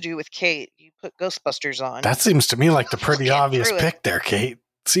know what to do with Kate. You put Ghostbusters on. That seems to me like the pretty obvious pick there, Kate.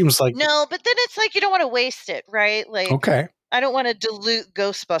 Seems like no, but then it's like you don't want to waste it, right? Like okay. I don't want to dilute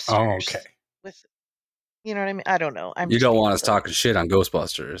Ghostbusters. Oh, okay. With you know what I mean? I don't know. You don't want us talking shit on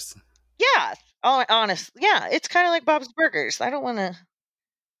Ghostbusters. Yeah. Oh, honest. Yeah, it's kind of like Bob's Burgers. I don't want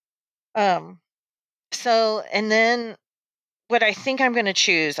to. So, and then what I think I'm going to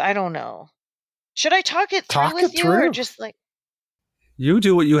choose, I don't know. Should I talk it through with you or just like... You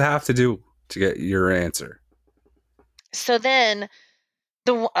do what you have to do to get your answer. So then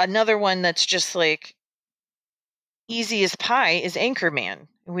another one that's just like easy as pie is Anchorman.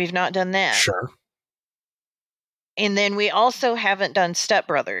 We've not done that. Sure. And then we also haven't done Step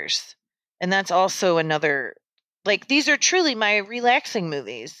Brothers. And that's also another, like, these are truly my relaxing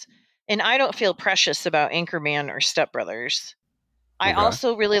movies. And I don't feel precious about Anchorman or Step Brothers. I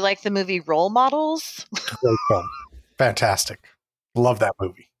also really like the movie Role Models. Great film. Fantastic. Love that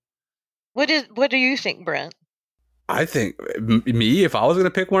movie. What do you think, Brent? I think if I was going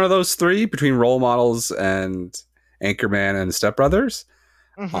to pick one of those three between Role Models and Anchorman and Step Brothers,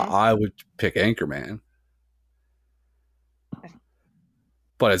 I would pick Anchorman.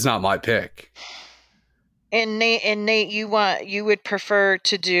 But it's not my pick. And Nate, you would prefer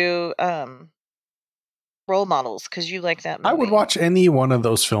to do Role Models because you like that movie. I would watch any one of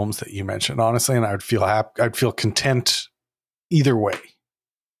those films that you mentioned, honestly, and I would feel happy. I'd feel content either way.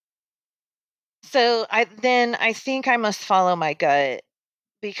 So I think I must follow my gut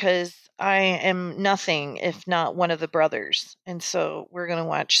because I am nothing if not one of the brothers, and so we're going to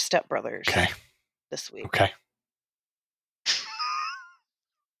watch Step Brothers. This week. Okay.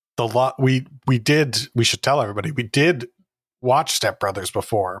 We should tell everybody we did watch Step Brothers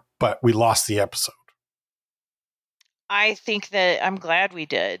before, but we lost the episode. I think that I'm glad we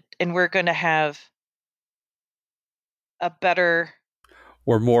did, and we're going to have a better.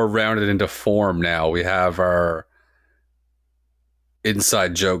 We're more rounded into form now. We have our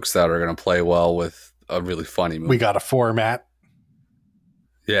inside jokes that are going to play well with a really funny movie. We got a format.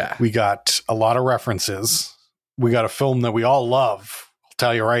 Yeah. We got a lot of references. We got a film that we all love. I'll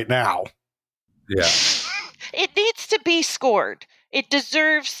tell you right now. Yeah. It needs to be scored. It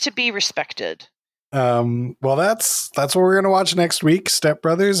deserves to be respected. Well, that's what we're going to watch next week, Step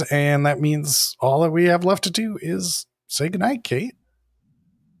Brothers, and that means all that we have left to do is say goodnight, Kate.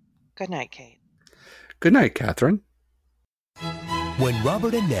 Good night, Kate. Good night, Catherine. When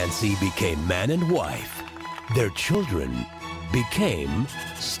Robert and Nancy became man and wife, Their children became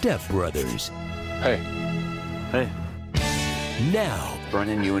stepbrothers. Hey. Now,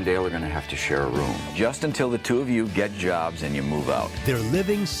 Brennan, you and Dale are going to have to share a room. Just until the two of you get jobs and you move out. they're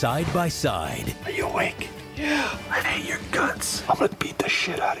living side by side. Are you awake? Yeah. I hate your guts. I'm gonna beat the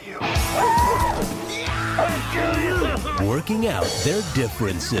shit out of you. Working out their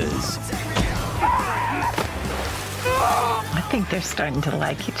differences. I think they're starting to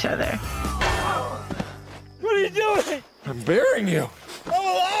like each other. What are you doing? I'm burying you. I'm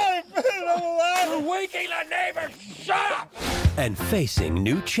alive! I'm alive! You're waking the neighbors! Shut up! And facing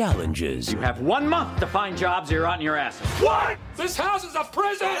new challenges. You have 1 month to find jobs or you're on your ass. What? This house is a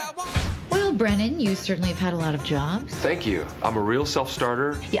prison! Well, Brennan, you certainly have had a lot of jobs. Thank you. I'm a real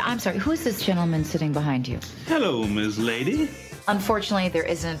self-starter. Yeah, I'm sorry. Who's this gentleman sitting behind you? Hello, Ms. Lady. Unfortunately, there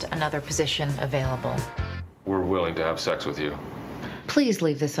isn't another position available. We're willing to have sex with you. Please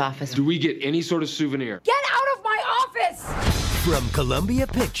leave this office. Do we get any sort of souvenir? Get out of my office! From Columbia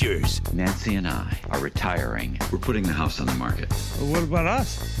Pictures, Nancy and I are retiring. We're putting the house on the market. Well, what about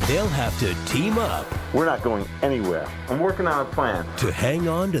us? they'll have to team up We're not going anywhere. I'm working on a plan. to hang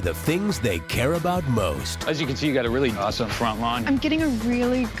on to the things they care about most. As you can see, you got a really awesome front lawn. I'm getting a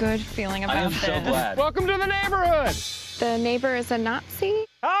really good feeling about I am this. so glad. Welcome to the neighborhood. The neighbor is a Nazi?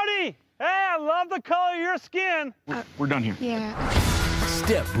 Howdy. Hey, I love the color of your skin. We're done here. Yeah.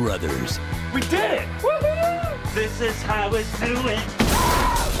 Stepbrothers, We did it! Woohoo! This is how it's doing.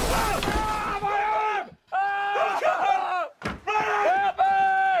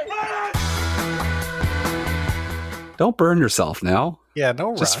 Don't burn yourself now. Yeah, no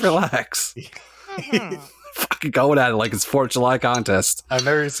rush. Just relax. Fucking going at it like it's 4th of July contest. I've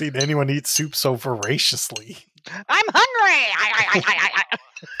never seen anyone eat soup so voraciously. I'm hungry.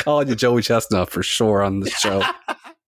 Calling you Joey Chestnut for sure on the show.